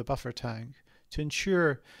capacity of the buffer tank to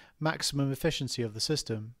ensure maximum efficiency of the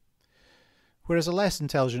system, whereas a less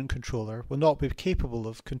intelligent controller will not be capable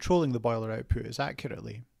of controlling the boiler output as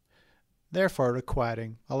accurately, therefore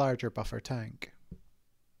requiring a larger buffer tank.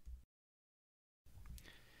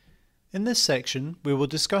 In this section, we will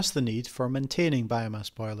discuss the need for maintaining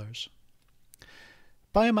biomass boilers.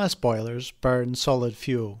 Biomass boilers burn solid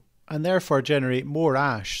fuel and therefore generate more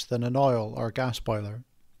ash than an oil or gas boiler.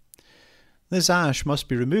 This ash must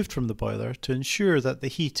be removed from the boiler to ensure that the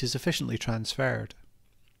heat is efficiently transferred.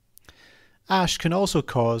 Ash can also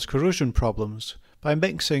cause corrosion problems by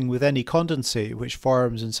mixing with any condensate which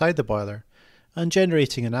forms inside the boiler and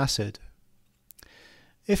generating an acid.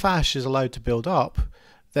 If ash is allowed to build up,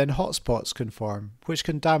 then hotspots can form, which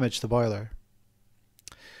can damage the boiler.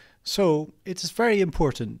 So, it is very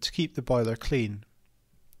important to keep the boiler clean.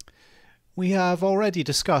 We have already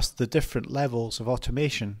discussed the different levels of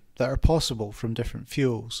automation that are possible from different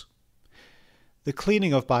fuels. The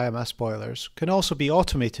cleaning of biomass boilers can also be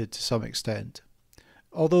automated to some extent,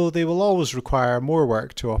 although they will always require more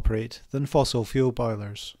work to operate than fossil fuel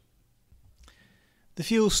boilers. The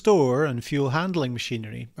fuel store and fuel handling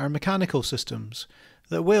machinery are mechanical systems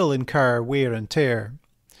that will incur wear and tear,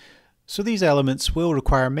 so these elements will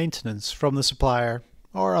require maintenance from the supplier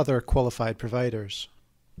or other qualified providers.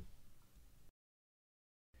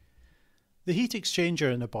 The heat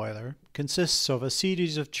exchanger in a boiler consists of a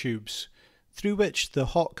series of tubes through which the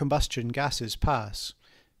hot combustion gases pass,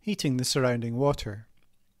 heating the surrounding water.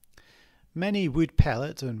 Many wood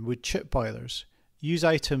pellet and wood chip boilers use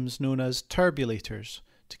items known as turbulators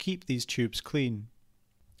to keep these tubes clean.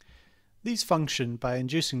 These function by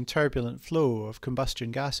inducing turbulent flow of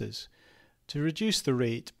combustion gases to reduce the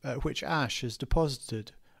rate at which ash is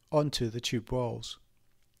deposited onto the tube walls.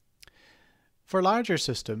 For larger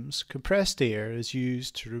systems, compressed air is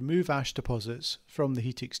used to remove ash deposits from the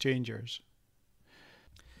heat exchangers.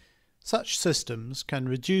 Such systems can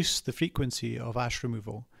reduce the frequency of ash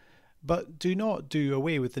removal, but do not do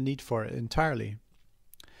away with the need for it entirely.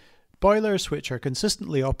 Boilers which are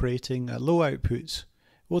consistently operating at low outputs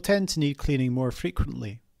will tend to need cleaning more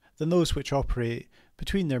frequently than those which operate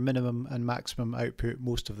between their minimum and maximum output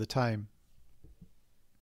most of the time.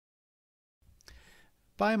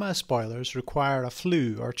 Biomass boilers require a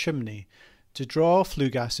flue or chimney to draw flue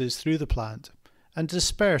gases through the plant and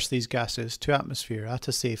disperse these gases to atmosphere at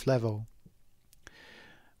a safe level.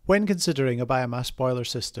 When considering a biomass boiler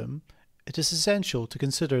system, it is essential to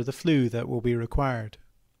consider the flue that will be required.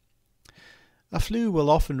 A flue will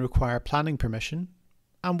often require planning permission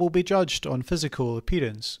and will be judged on physical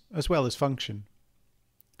appearance as well as function.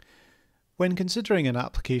 When considering an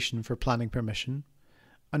application for planning permission,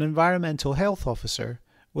 an environmental health officer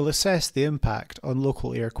will assess the impact on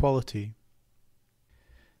local air quality.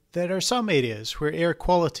 There are some areas where air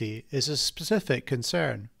quality is a specific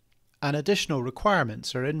concern, and additional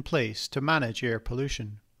requirements are in place to manage air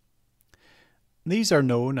pollution. These are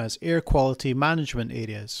known as Air Quality Management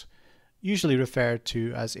Areas, usually referred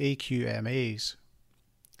to as AQMAs.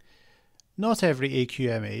 Not every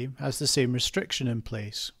AQMA has the same restriction in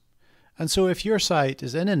place, and so if your site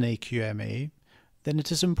is in an AQMA, then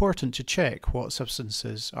it is important to check what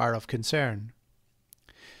substances are of concern.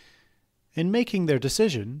 In making their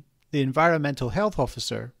decision, the environmental health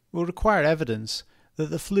officer will require evidence that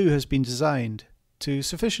the flue has been designed to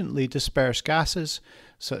sufficiently disperse gases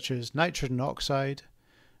such as nitrogen oxide,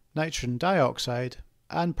 nitrogen dioxide,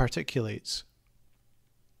 and particulates.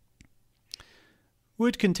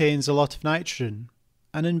 Wood contains a lot of nitrogen,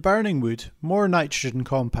 and in burning wood, more nitrogen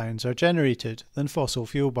compounds are generated than fossil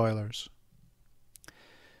fuel boilers.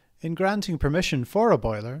 In granting permission for a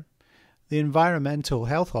boiler, the Environmental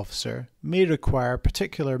Health Officer may require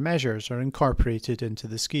particular measures are incorporated into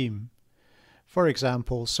the scheme. For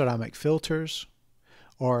example, ceramic filters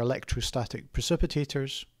or electrostatic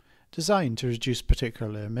precipitators designed to reduce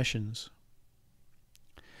particular emissions.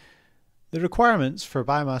 The requirements for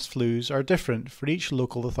biomass flues are different for each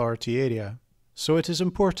local authority area, so it is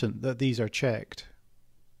important that these are checked.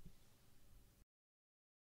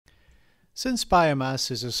 Since biomass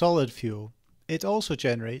is a solid fuel, it also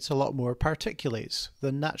generates a lot more particulates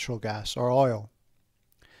than natural gas or oil.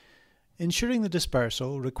 Ensuring the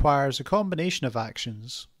dispersal requires a combination of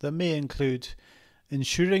actions that may include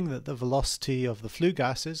ensuring that the velocity of the flue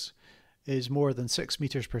gases is more than 6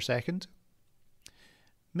 meters per second,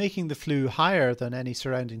 making the flue higher than any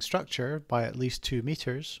surrounding structure by at least 2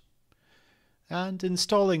 meters, and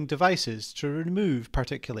installing devices to remove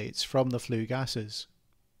particulates from the flue gases.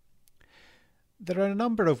 There are a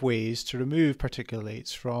number of ways to remove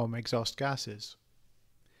particulates from exhaust gases.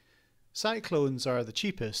 Cyclones are the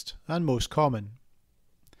cheapest and most common.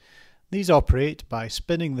 These operate by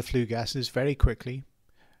spinning the flue gases very quickly,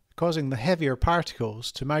 causing the heavier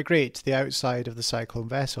particles to migrate to the outside of the cyclone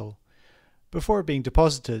vessel before being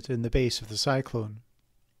deposited in the base of the cyclone.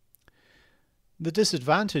 The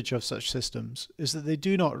disadvantage of such systems is that they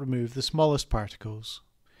do not remove the smallest particles.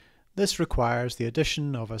 This requires the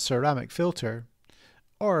addition of a ceramic filter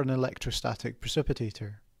or an electrostatic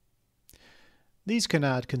precipitator. These can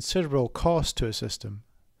add considerable cost to a system,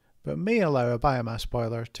 but may allow a biomass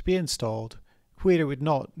boiler to be installed where it would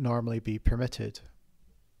not normally be permitted.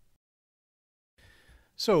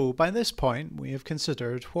 So, by this point, we have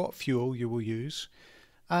considered what fuel you will use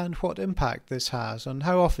and what impact this has on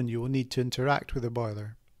how often you will need to interact with a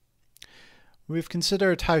boiler. We've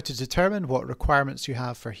considered how to determine what requirements you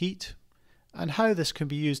have for heat and how this can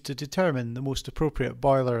be used to determine the most appropriate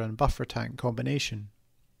boiler and buffer tank combination.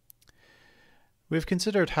 We've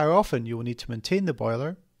considered how often you will need to maintain the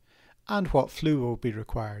boiler and what flue will be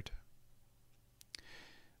required.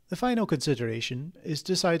 The final consideration is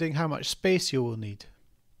deciding how much space you will need.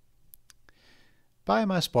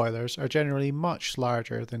 Biomass boilers are generally much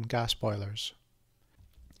larger than gas boilers.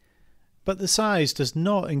 But the size does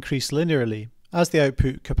not increase linearly as the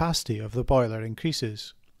output capacity of the boiler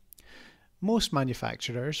increases. Most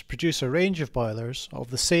manufacturers produce a range of boilers of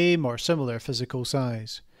the same or similar physical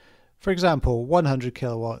size, for example 100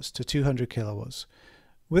 kilowatts to 200 kilowatts,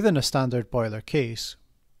 within a standard boiler case,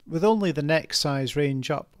 with only the next size range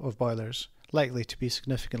up of boilers likely to be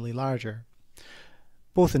significantly larger,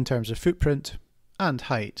 both in terms of footprint and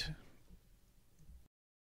height.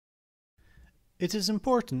 It is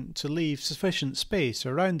important to leave sufficient space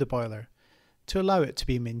around the boiler to allow it to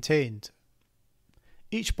be maintained.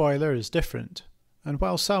 Each boiler is different, and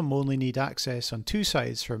while some only need access on 2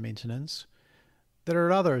 sides for maintenance, there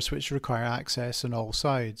are others which require access on all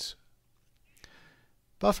sides.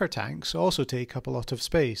 Buffer tanks also take up a lot of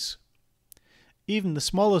space. Even the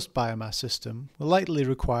smallest biomass system will likely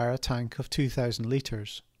require a tank of 2,000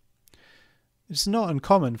 litres. It's not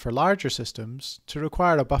uncommon for larger systems to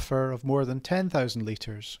require a buffer of more than 10,000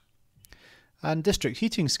 litres, and district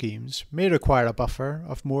heating schemes may require a buffer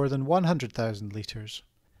of more than 100,000 litres,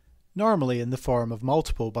 normally in the form of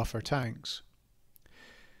multiple buffer tanks.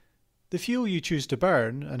 The fuel you choose to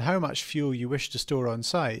burn and how much fuel you wish to store on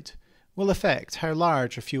site will affect how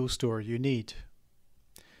large a fuel store you need.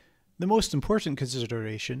 The most important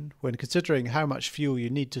consideration when considering how much fuel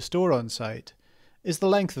you need to store on site is the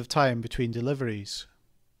length of time between deliveries.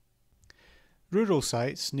 Rural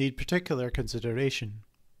sites need particular consideration.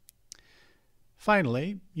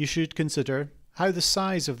 Finally, you should consider how the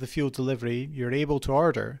size of the fuel delivery you're able to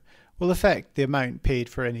order will affect the amount paid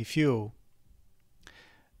for any fuel.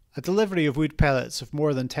 A delivery of wood pellets of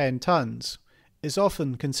more than 10 tons is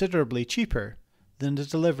often considerably cheaper than the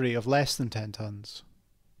delivery of less than 10 tons.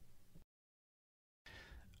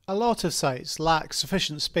 A lot of sites lack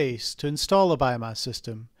sufficient space to install a biomass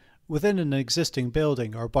system within an existing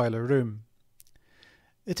building or boiler room.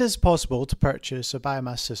 It is possible to purchase a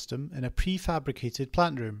biomass system in a prefabricated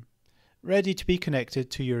plant room, ready to be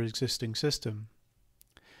connected to your existing system.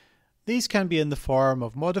 These can be in the form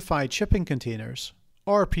of modified shipping containers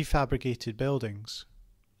or prefabricated buildings.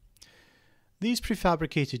 These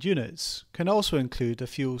prefabricated units can also include a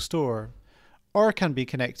fuel store or can be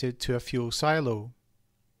connected to a fuel silo.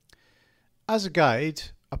 As a guide,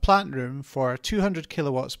 a plant room for a 200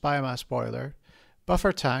 kilowatts biomass boiler,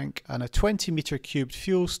 buffer tank and a 20 metre cubed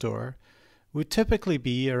fuel store would typically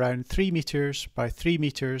be around 3 meters by 3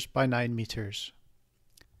 meters by 9 meters.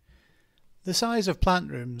 The size of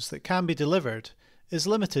plant rooms that can be delivered is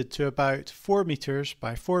limited to about 4 metres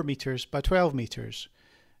by 4 metres by 12 metres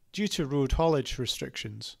due to road haulage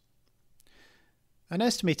restrictions. An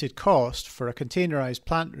estimated cost for a containerised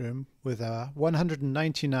plant room with a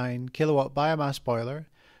 199 kilowatt biomass boiler,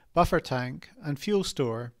 buffer tank and fuel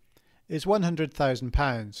store is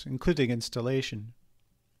 £100,000, including installation.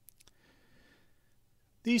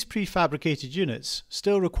 These prefabricated units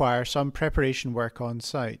still require some preparation work on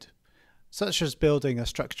site, such as building a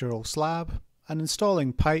structural slab and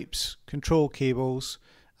installing pipes, control cables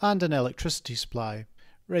and an electricity supply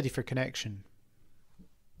ready for connection.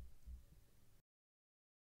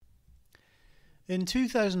 In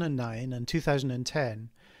 2009 and 2010,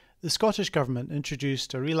 the Scottish Government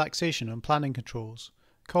introduced a relaxation on planning controls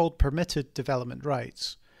called Permitted Development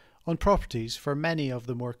Rights on properties for many of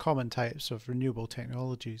the more common types of renewable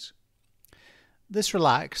technologies. This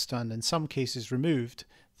relaxed, and in some cases removed,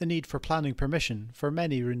 the need for planning permission for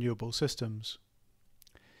many renewable systems.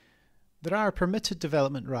 There are permitted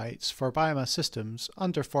development rights for biomass systems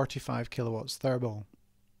under 45 kilowatts thermal.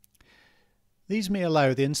 These may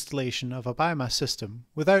allow the installation of a biomass system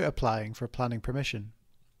without applying for planning permission.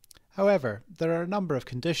 However, there are a number of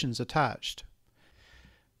conditions attached.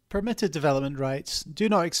 Permitted development rights do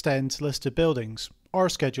not extend to listed buildings or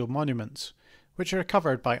scheduled monuments, which are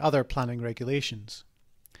covered by other planning regulations.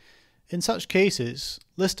 In such cases,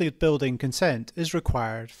 listed building consent is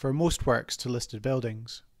required for most works to listed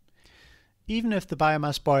buildings. Even if the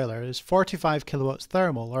biomass boiler is 45 kilowatts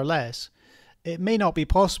thermal or less, it may not be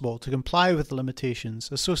possible to comply with the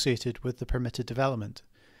limitations associated with the permitted development,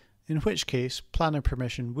 in which case planning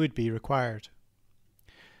permission would be required.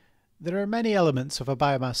 There are many elements of a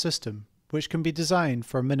biomass system which can be designed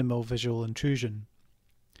for minimal visual intrusion.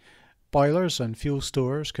 Boilers and fuel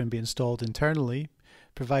stores can be installed internally,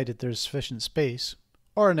 provided there is sufficient space,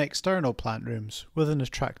 or in external plant rooms with an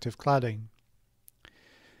attractive cladding.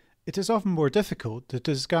 It is often more difficult to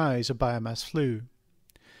disguise a biomass flue.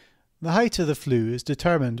 The height of the flue is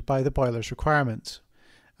determined by the boiler's requirements,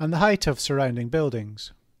 and the height of surrounding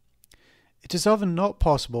buildings. It is often not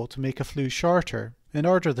possible to make a flue shorter in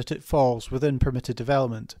order that it falls within permitted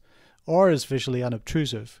development, or is visually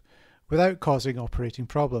unobtrusive, without causing operating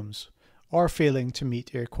problems, or failing to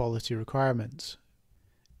meet air quality requirements.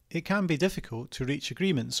 It can be difficult to reach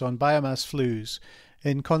agreements on biomass flues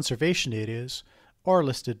in conservation areas or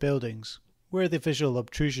listed buildings, where the visual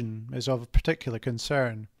obtrusion is of particular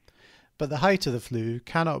concern, but the height of the flue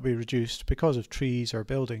cannot be reduced because of trees or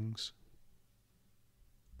buildings.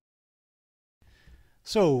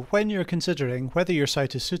 So, when you're considering whether your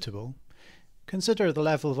site is suitable, consider the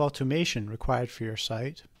level of automation required for your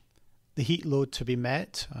site, the heat load to be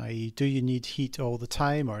met, i.e. do you need heat all the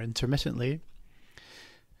time or intermittently,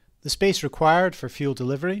 the space required for fuel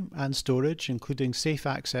delivery and storage, including safe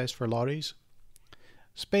access for lorries,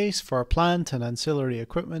 space for plant and ancillary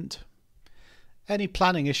equipment, any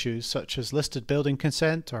planning issues such as listed building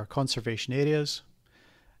consent or conservation areas,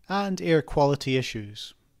 and air quality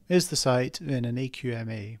issues. Is the site in an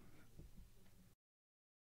AQMA?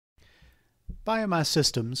 Biomass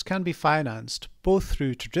systems can be financed both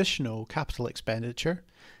through traditional capital expenditure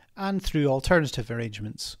and through alternative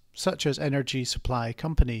arrangements, such as Energy Supply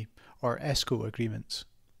Company or ESCO agreements.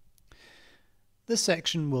 This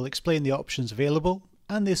section will explain the options available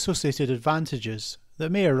and the associated advantages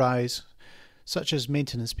that may arise, such as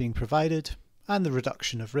maintenance being provided and the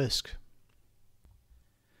reduction of risk.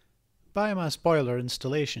 Biomass boiler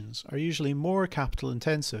installations are usually more capital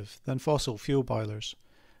intensive than fossil fuel boilers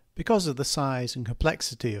because of the size and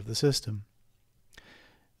complexity of the system.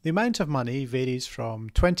 The amount of money varies from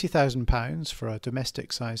 £20,000 for a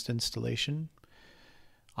domestic sized installation,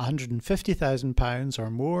 £150,000 or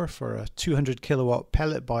more for a 200 kilowatt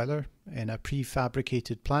pellet boiler in a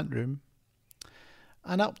prefabricated plant room,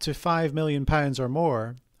 and up to £5 million or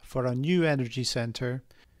more for a new energy centre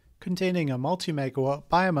containing a multi-megawatt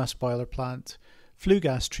biomass boiler plant, flue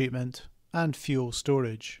gas treatment and fuel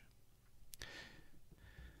storage.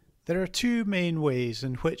 There are two main ways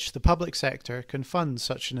in which the public sector can fund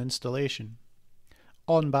such an installation: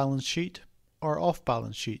 on balance sheet or off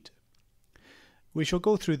balance sheet. We shall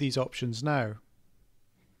go through these options now.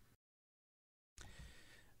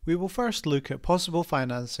 We will first look at possible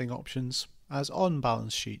financing options as on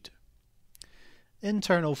balance sheet.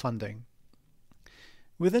 Internal funding.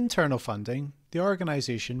 With internal funding, the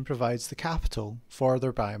organisation provides the capital for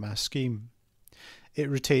their biomass scheme.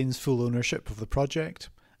 It retains full ownership of the project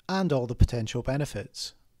and all the potential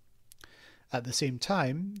benefits. At the same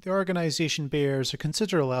time, the organisation bears a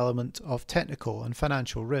considerable element of technical and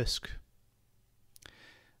financial risk.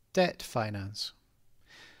 Debt finance.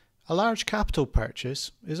 A large capital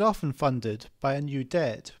purchase is often funded by a new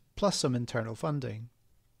debt plus some internal funding.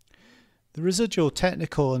 The residual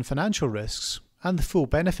technical and financial risks and the full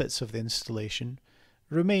benefits of the installation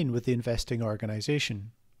remain with the investing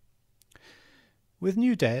organisation. With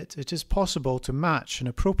new debt, it is possible to match an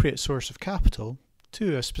appropriate source of capital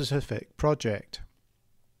to a specific project.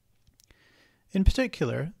 In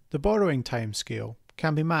particular, the borrowing timescale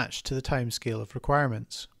can be matched to the timescale of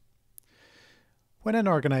requirements. When an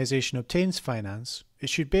organisation obtains finance, it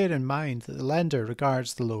should bear in mind that the lender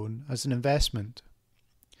regards the loan as an investment.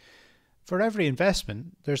 For every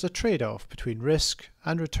investment, there's a trade-off between risk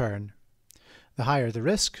and return. The higher the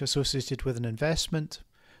risk associated with an investment,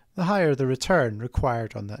 the higher the return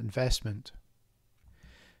required on that investment.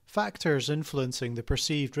 Factors influencing the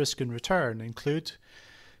perceived risk and return include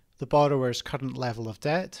the borrower's current level of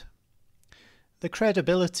debt, the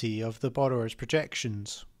credibility of the borrower's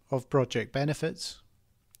projections of project benefits,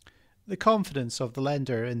 the confidence of the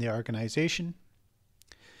lender in the organisation,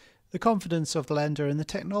 the confidence of the lender in the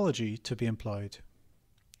technology to be employed,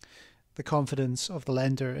 the confidence of the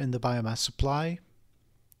lender in the biomass supply,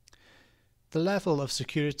 the level of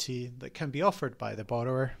security that can be offered by the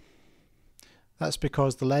borrower. That's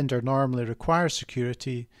because the lender normally requires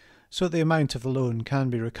security so the amount of the loan can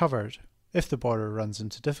be recovered if the borrower runs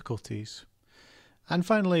into difficulties. And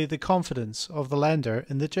finally, the confidence of the lender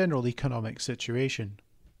in the general economic situation.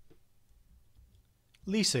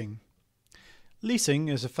 Leasing. Leasing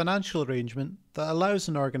is a financial arrangement that allows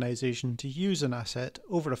an organisation to use an asset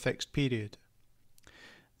over a fixed period.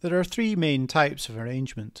 There are three main types of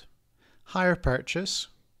arrangement: hire purchase,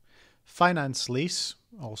 finance lease,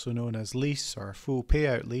 also known as lease or full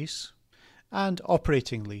payout lease, and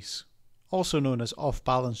operating lease, also known as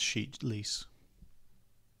off-balance sheet lease.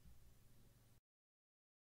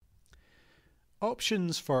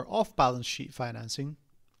 Options for off-balance sheet financing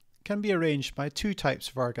can be arranged by two types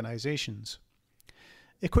of organisations: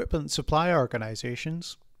 equipment supply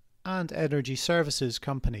organisations and energy services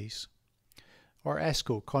companies, or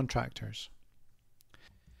ESCO contractors.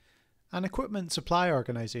 An equipment supply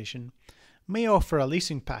organisation may offer a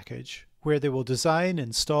leasing package where they will design,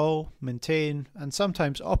 install, maintain and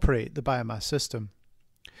sometimes operate the biomass system.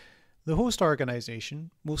 The host organisation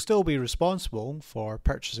will still be responsible for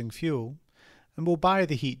purchasing fuel and will buy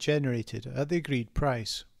the heat generated at the agreed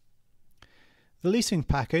price. The leasing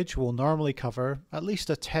package will normally cover at least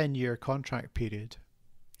a 10-year contract period.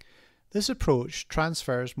 This approach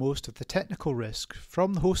transfers most of the technical risk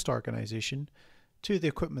from the host organisation to the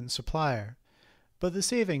equipment supplier, but the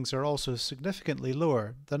savings are also significantly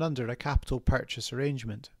lower than under a capital purchase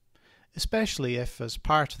arrangement, especially if, as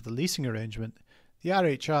part of the leasing arrangement, the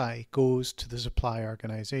RHI goes to the supply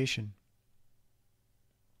organisation.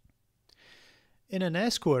 In an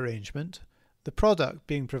ESCO arrangement, the product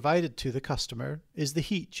being provided to the customer is the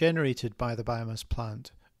heat generated by the biomass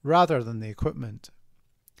plant, rather than the equipment.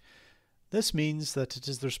 This means that it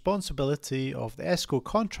is the responsibility of the ESCO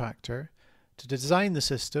contractor to design the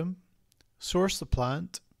system, source the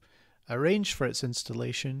plant, arrange for its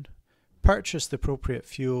installation, purchase the appropriate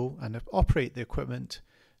fuel and operate the equipment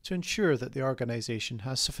to ensure that the organisation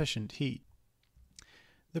has sufficient heat.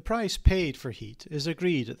 The price paid for heat is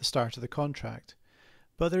agreed at the start of the contract,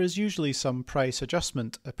 but there is usually some price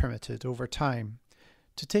adjustment permitted over time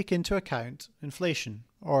to take into account inflation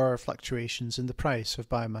or fluctuations in the price of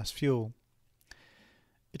biomass fuel.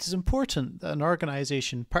 It is important that an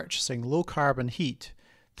organisation purchasing low-carbon heat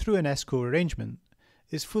through an ESCO arrangement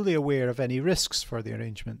is fully aware of any risks for the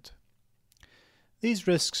arrangement. These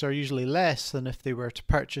risks are usually less than if they were to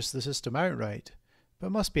purchase the system outright,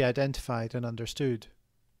 but must be identified and understood.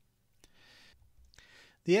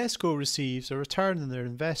 The ESCO receives a return on their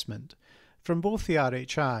investment from both the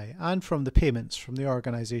RHI and from the payments from the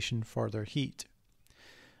organisation for their heat.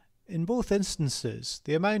 In both instances,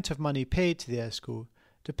 the amount of money paid to the ESCO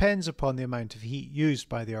depends upon the amount of heat used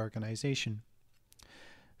by the organisation.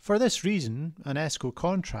 For this reason, an ESCO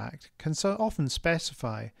contract can so often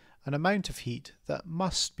specify an amount of heat that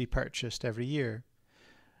must be purchased every year,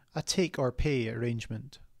 a take-or-pay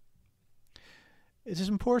arrangement. It is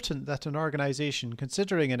important that an organisation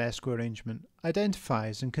considering an ESCO arrangement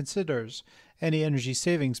identifies and considers any energy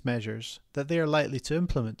savings measures that they are likely to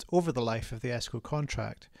implement over the life of the ESCO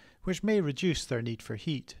contract, which may reduce their need for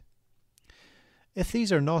heat. If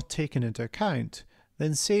these are not taken into account,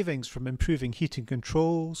 then savings from improving heating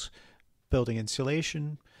controls, building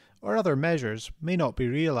insulation, or other measures may not be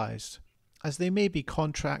realised, as they may be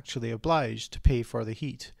contractually obliged to pay for the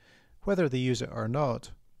heat, whether they use it or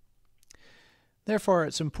not. Therefore,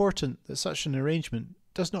 it's important that such an arrangement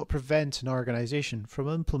does not prevent an organisation from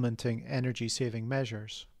implementing energy-saving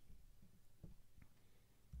measures.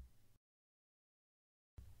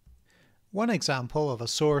 One example of a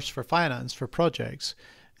source for finance for projects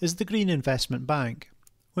is the Green Investment Bank,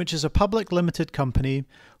 which is a public limited company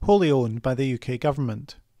wholly owned by the UK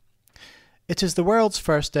government. It is the world's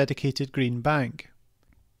first dedicated green bank.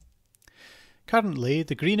 Currently,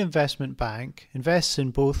 the Green Investment Bank invests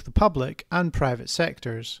in both the public and private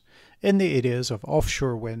sectors in the areas of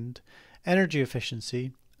offshore wind, energy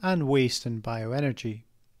efficiency, and waste and bioenergy.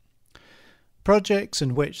 Projects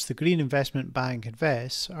in which the Green Investment Bank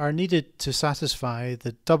invests are needed to satisfy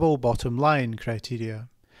the double bottom line criteria.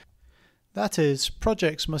 That is,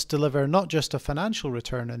 projects must deliver not just a financial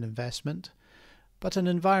return on investment, but an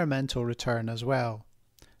environmental return as well,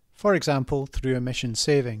 for example through emission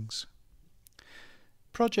savings.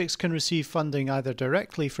 Projects can receive funding either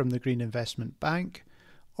directly from the Green Investment Bank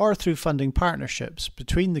or through funding partnerships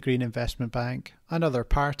between the Green Investment Bank and other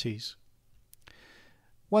parties.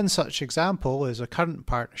 One such example is a current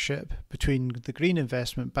partnership between the Green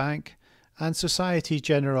Investment Bank and Société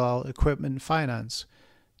Générale Equipment Finance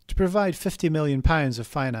to provide £50 million of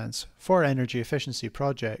finance for energy efficiency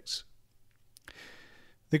projects.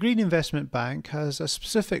 The Green Investment Bank has a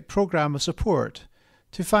specific programme of support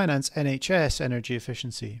to finance NHS energy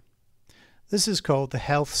efficiency. This is called the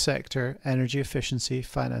Health Sector Energy Efficiency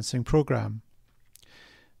Financing Programme.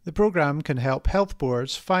 The programme can help health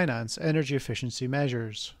boards finance energy efficiency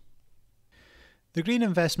measures. The Green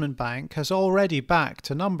Investment Bank has already backed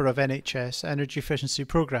a number of NHS energy efficiency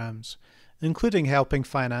programmes, including helping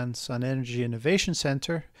finance an Energy Innovation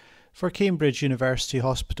Centre for Cambridge University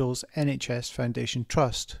Hospital's NHS Foundation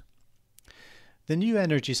Trust. The new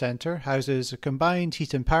Energy Centre houses a combined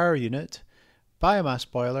heat and power unit, biomass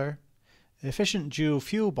boiler, efficient dual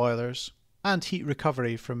fuel boilers, and heat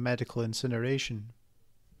recovery from medical incineration.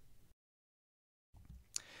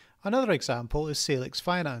 Another example is Salix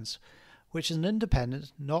Finance, which is an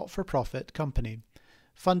independent, not-for-profit company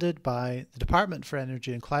funded by the Department for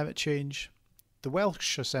Energy and Climate Change, the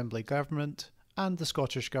Welsh Assembly Government, and the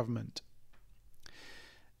Scottish Government.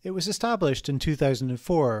 It was established in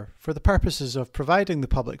 2004 for the purposes of providing the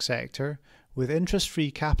public sector with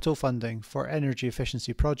interest-free capital funding for energy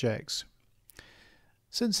efficiency projects.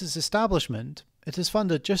 Since its establishment, it has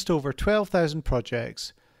funded just over 12,000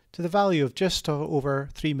 projects to the value of just over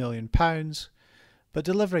 £3 million, but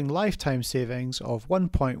delivering lifetime savings of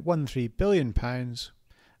 £1.13 billion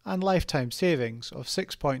and lifetime savings of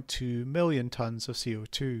 6.2 million tonnes of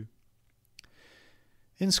CO2.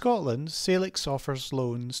 In Scotland, Salix offers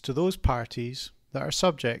loans to those parties that are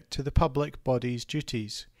subject to the public body's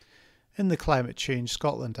duties in the Climate Change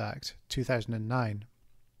Scotland Act 2009.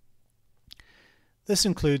 This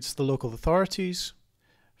includes the local authorities,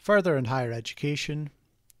 further and higher education,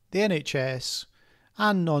 the NHS,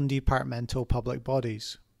 and non-departmental public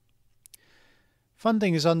bodies.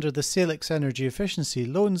 Funding is under the Salix Energy Efficiency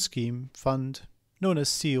Loan Scheme Fund, known as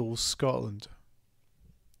SEALS Scotland.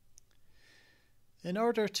 In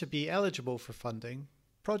order to be eligible for funding,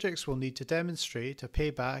 projects will need to demonstrate a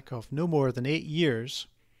payback of no more than 8 years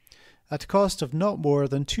at a cost of not more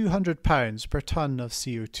than £200 per tonne of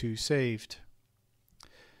CO2 saved.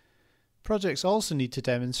 Projects also need to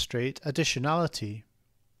demonstrate additionality,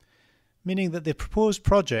 meaning that the proposed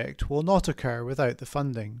project will not occur without the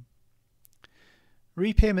funding.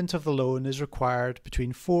 Repayment of the loan is required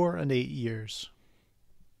between 4 and 8 years.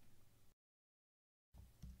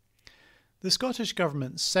 The Scottish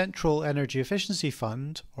Government's Central Energy Efficiency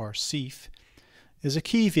Fund, or CEEF, is a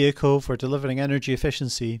key vehicle for delivering energy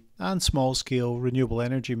efficiency and small-scale renewable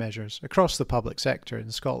energy measures across the public sector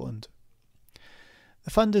in Scotland.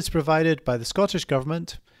 The fund is provided by the Scottish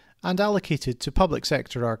Government and allocated to public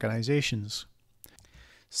sector organisations.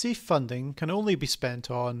 CEEF funding can only be spent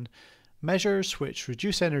on measures which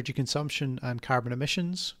reduce energy consumption and carbon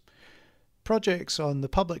emissions, projects on the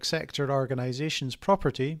public sector organisation's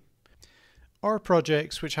property, or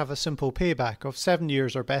projects which have a simple payback of 7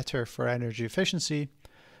 years or better for energy efficiency,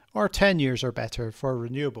 or 10 years or better for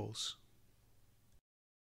renewables.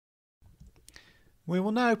 We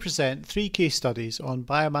will now present 3 case studies on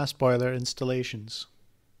biomass boiler installations.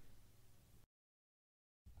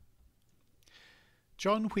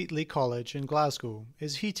 John Wheatley College in Glasgow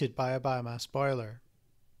is heated by a biomass boiler.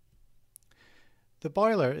 The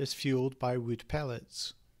boiler is fuelled by wood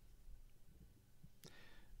pellets.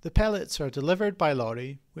 The pellets are delivered by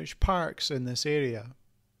lorry, which parks in this area.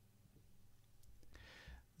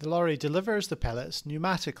 The lorry delivers the pellets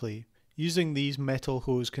pneumatically using these metal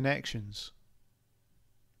hose connections.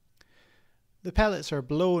 The pellets are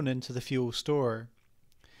blown into the fuel store.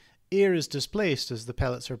 Air is displaced as the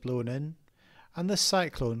pellets are blown in, and this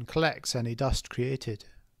cyclone collects any dust created.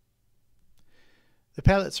 The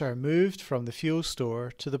pellets are moved from the fuel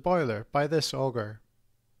store to the boiler by this auger.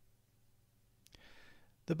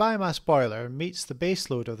 The biomass boiler meets the base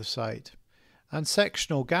load of the site, and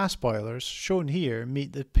sectional gas boilers, shown here,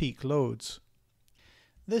 meet the peak loads.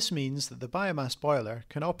 This means that the biomass boiler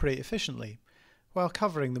can operate efficiently while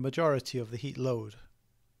covering the majority of the heat load.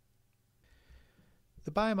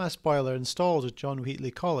 The biomass boiler installed at John Wheatley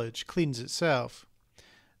College cleans itself.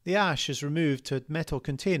 The ash is removed to a metal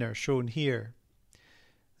container shown here.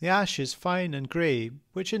 The ash is fine and grey,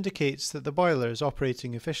 which indicates that the boiler is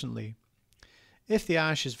operating efficiently. If the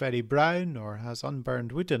ash is very brown or has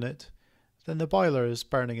unburned wood in it, then the boiler is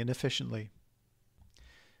burning inefficiently.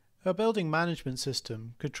 A building management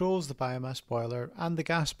system controls the biomass boiler and the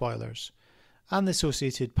gas boilers, and the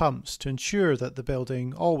associated pumps to ensure that the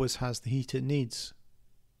building always has the heat it needs.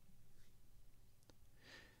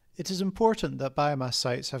 It is important that biomass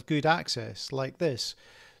sites have good access, like this,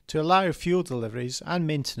 to allow fuel deliveries and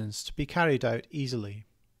maintenance to be carried out easily.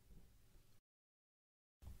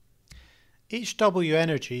 HW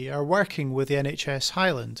Energy are working with the NHS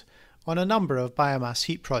Highland on a number of biomass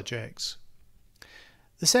heat projects.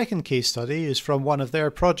 The second case study is from one of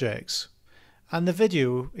their projects, and the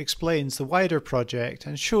video explains the wider project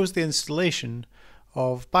and shows the installation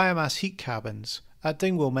of biomass heat cabins at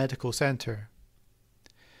Dingwall Medical Centre.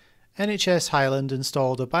 NHS Highland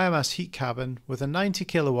installed a biomass heat cabin with a 90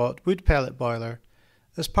 kilowatt wood pellet boiler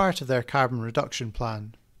as part of their carbon reduction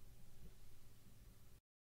plan.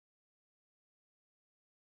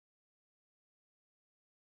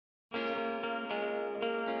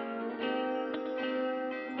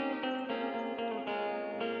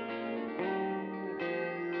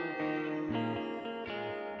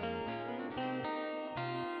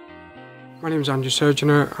 My name is Andrew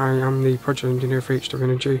Surgener. I am the project engineer for HW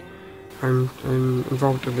Energy. I'm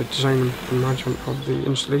involved in the design and management of the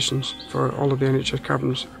installations for all of the NHS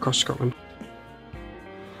cabins across Scotland.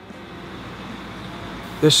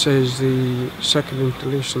 This is the second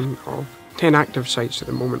installation of 10 active sites at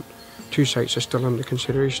the moment. 2 sites are still under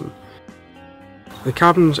consideration. The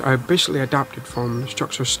cabins are basically adapted from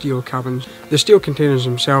structural steel cabins. The steel containers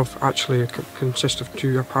themselves actually consist of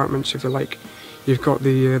 2 apartments, if you like. You've got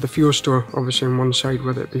the fuel store obviously on one side,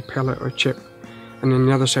 whether it be pellet or chip, and on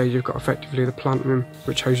the other side you've got effectively the plant room,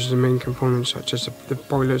 which houses the main components such as the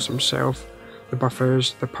boilers themselves, the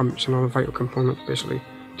buffers, the pumps and all the vital components basically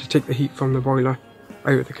to take the heat from the boiler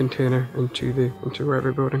out of the container into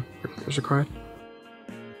wherever building is required.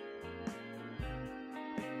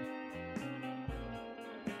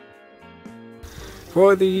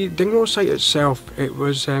 For the Dingwall site itself, it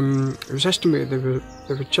was estimated they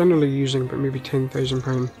were generally using about maybe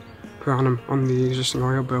 £10,000 per annum on the existing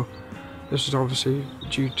oil bill. This is obviously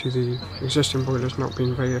due to the existing boilers not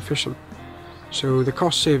being very efficient. So the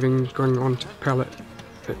cost savings going on to pellet,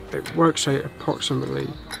 it works out approximately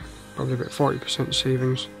probably about 40%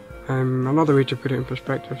 savings. Another way to put it in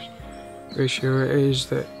perspective ratio is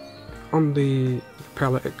that on the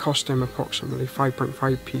pellet it cost them approximately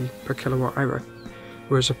 5.5p per kilowatt hour.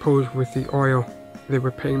 Whereas opposed with the oil, they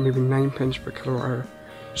were paying maybe 9 pence per kilowatt hour.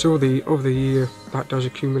 So over the year, that does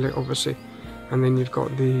accumulate obviously, and then you've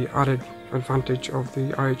got the added advantage of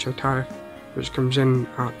the IHO tariff, which comes in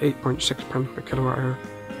at 8.6 pence per kilowatt hour,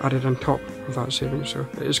 added on top of that savings, so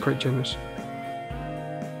it is quite generous.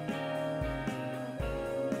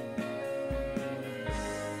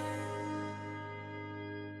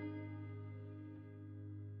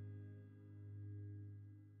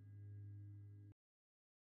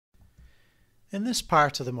 In this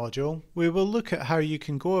part of the module, we will look at how you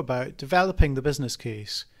can go about developing the business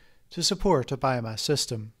case to support a biomass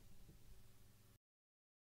system.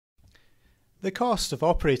 The cost of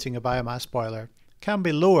operating a biomass boiler can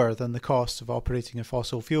be lower than the cost of operating a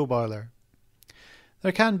fossil fuel boiler.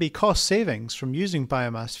 There can be cost savings from using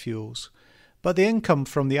biomass fuels, but the income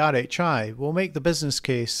from the RHI will make the business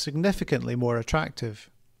case significantly more attractive.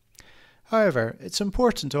 However, it's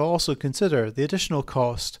important to also consider the additional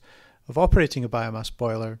cost of operating a biomass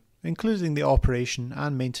boiler, including the operation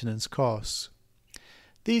and maintenance costs.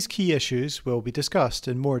 These key issues will be discussed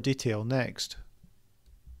in more detail next.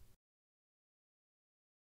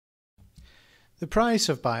 The price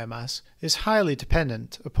of biomass is highly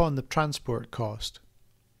dependent upon the transport cost.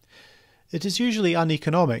 It is usually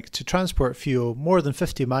uneconomic to transport fuel more than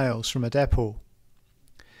 50 miles from a depot.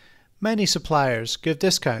 Many suppliers give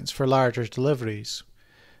discounts for larger deliveries.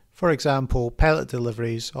 For example, pellet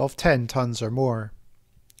deliveries of 10 tonnes or more.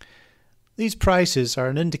 These prices are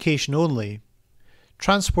an indication only.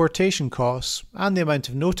 Transportation costs and the amount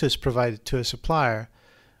of notice provided to a supplier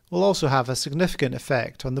will also have a significant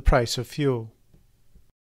effect on the price of fuel.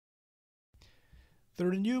 The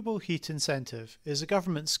Renewable Heat Incentive is a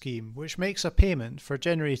government scheme which makes a payment for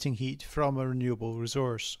generating heat from a renewable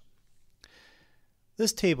resource.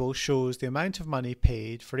 This table shows the amount of money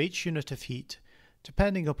paid for each unit of heat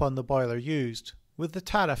depending upon the boiler used, with the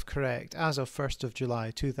tariff correct as of 1st of July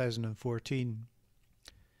 2014.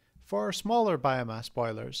 For smaller biomass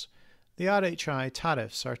boilers, the RHI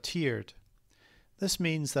tariffs are tiered. This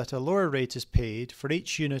means that a lower rate is paid for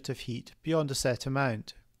each unit of heat beyond a set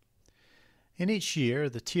amount. In each year,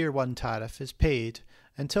 the Tier 1 tariff is paid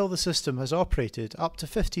until the system has operated up to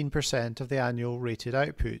 15% of the annual rated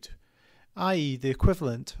output, i.e. the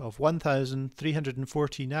equivalent of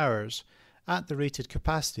 1,314 hours at the rated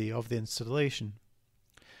capacity of the installation.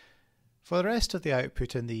 For the rest of the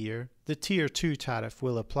output in the year, the Tier 2 tariff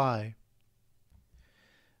will apply.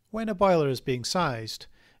 When a boiler is being sized,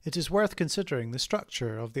 it is worth considering the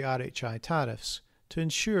structure of the RHI tariffs to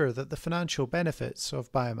ensure that the financial benefits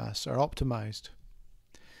of biomass are optimised.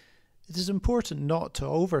 It is important not to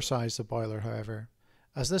oversize the boiler, however,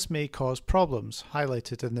 as this may cause problems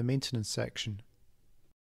highlighted in the maintenance section.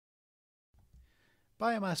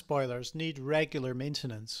 Biomass boilers need regular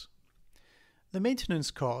maintenance. The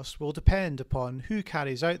maintenance cost will depend upon who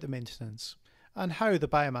carries out the maintenance and how the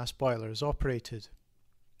biomass boiler is operated.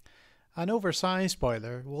 An oversized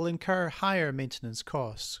boiler will incur higher maintenance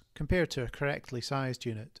costs compared to a correctly sized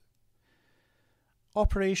unit.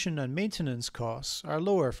 Operation and maintenance costs are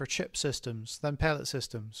lower for chip systems than pellet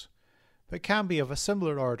systems, but can be of a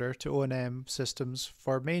similar order to O&M systems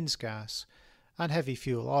for mains gas and heavy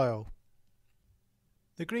fuel oil.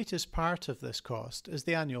 The greatest part of this cost is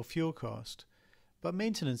the annual fuel cost, but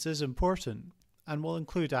maintenance is important and will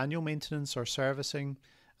include annual maintenance or servicing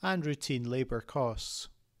and routine labour costs.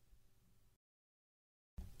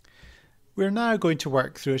 We are now going to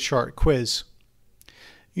work through a short quiz.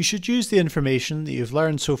 You should use the information that you've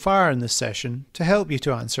learned so far in this session to help you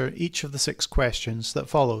to answer each of the 6 questions that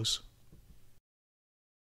follows.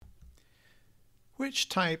 Which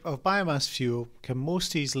type of biomass fuel can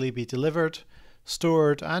most easily be delivered,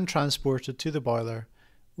 stored and transported to the boiler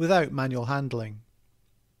without manual handling?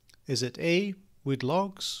 Is it A. wood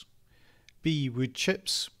logs, B. wood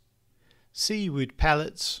chips, C. wood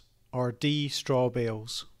pellets, or D. straw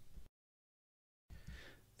bales?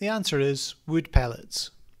 The answer is wood pellets.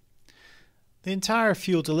 The entire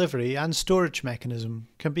fuel delivery and storage mechanism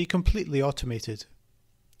can be completely automated.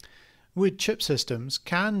 Wood chip systems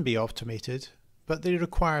can be automated, but they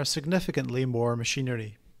require significantly more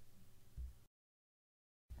machinery.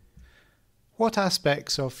 What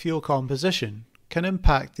aspects of fuel composition can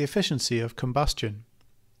impact the efficiency of combustion?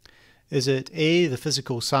 Is it A. the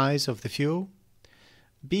physical size of the fuel,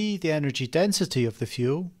 B. the energy density of the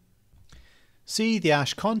fuel, C. the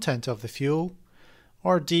ash content of the fuel,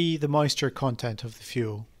 or D. the moisture content of the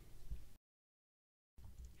fuel?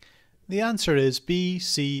 The answer is B,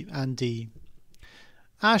 C and D.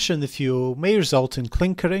 Ash in the fuel may result in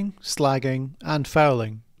clinkering, slagging and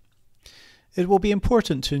fouling. It will be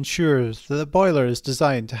important to ensure that the boiler is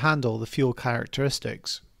designed to handle the fuel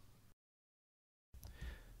characteristics.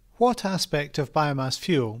 What aspect of biomass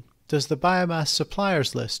fuel does the biomass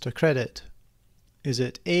suppliers list accredit? Is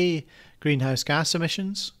it A. greenhouse gas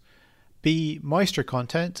emissions, B. moisture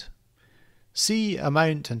content, C.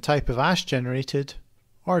 amount and type of ash generated,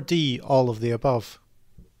 or D. all of the above?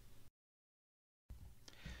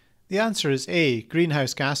 The answer is A.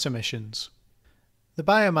 greenhouse gas emissions. The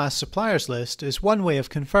biomass suppliers list is one way of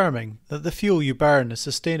confirming that the fuel you burn is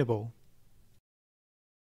sustainable.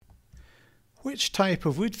 Which type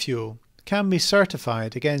of wood fuel can be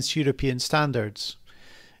certified against European standards?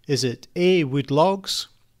 Is it A. wood logs,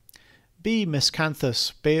 B.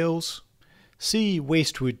 miscanthus bales, C.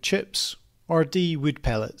 waste wood chips, or D. wood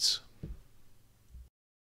pellets?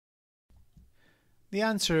 The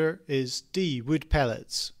answer is D. wood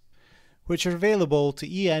pellets, which are available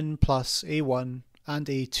to EN plus A1 and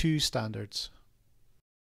A2 standards.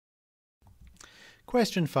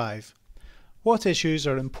 Question 5. What issues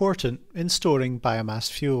are important in storing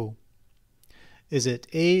biomass fuel? Is it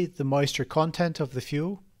A. the moisture content of the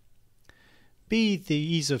fuel, B. the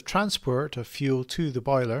ease of transport of fuel to the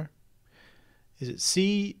boiler, is it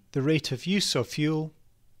C. the rate of use of fuel,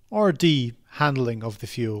 or D. handling of the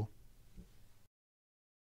fuel?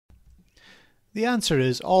 The answer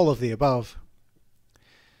is all of the above.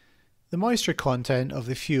 The moisture content of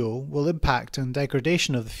the fuel will impact on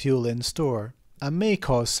degradation of the fuel in store and may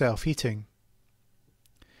cause self-heating.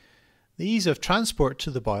 The ease of transport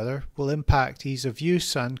to the boiler will impact ease of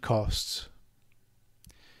use and costs.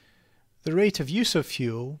 The rate of use of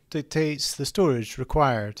fuel dictates the storage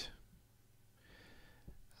required.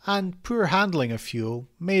 and poor handling of fuel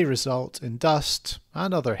may result in dust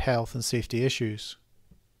and other health and safety issues.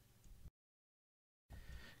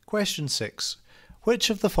 Question 6. Which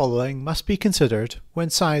of the following must be considered when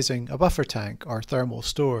sizing a buffer tank or thermal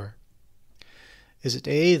store? Is it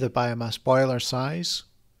A, the biomass boiler size,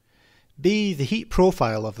 B, the heat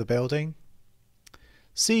profile of the building,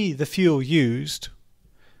 C, the fuel used,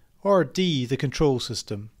 or D, the control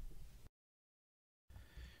system?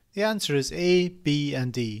 The answer is A, B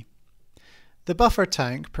and D. The buffer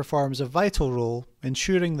tank performs a vital role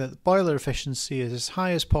ensuring that boiler efficiency is as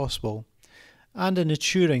high as possible and in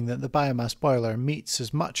ensuring that the biomass boiler meets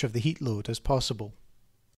as much of the heat load as possible.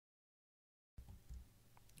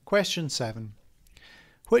 Question 7.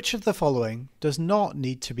 Which of the following does not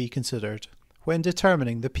need to be considered when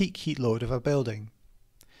determining the peak heat load of a building?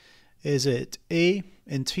 Is it A,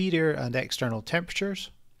 interior and external temperatures,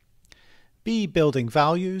 B, building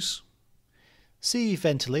values, C,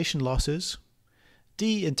 ventilation losses,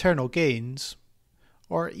 D, internal gains,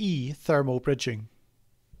 or E, thermal bridging?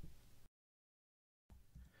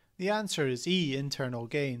 The answer is E, internal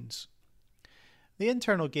gains. The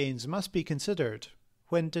internal gains must be considered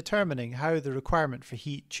when determining how the requirement for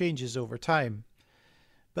heat changes over time,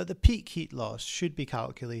 but the peak heat loss should be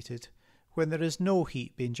calculated when there is no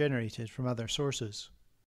heat being generated from other sources.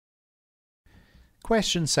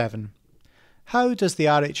 Question 7. How does the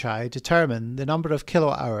RHI determine the number of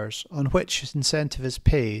kilowatt hours on which incentive is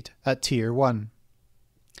paid at Tier 1?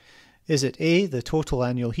 Is it A, the total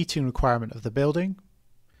annual heating requirement of the building?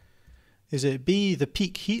 Is it B, the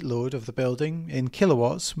peak heat load of the building in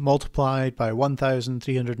kilowatts multiplied by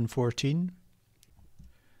 1314?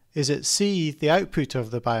 Is it C, the output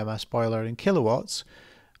of the biomass boiler in kilowatts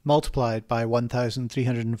multiplied by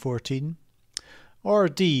 1314? Or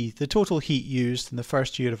D, the total heat used in the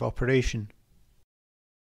first year of operation?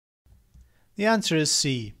 The answer is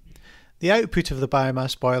C, the output of the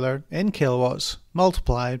biomass boiler in kilowatts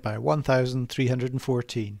multiplied by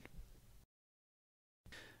 1314.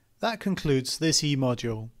 That concludes this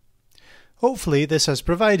e-module. Hopefully this has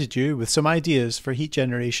provided you with some ideas for heat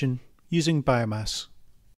generation using biomass.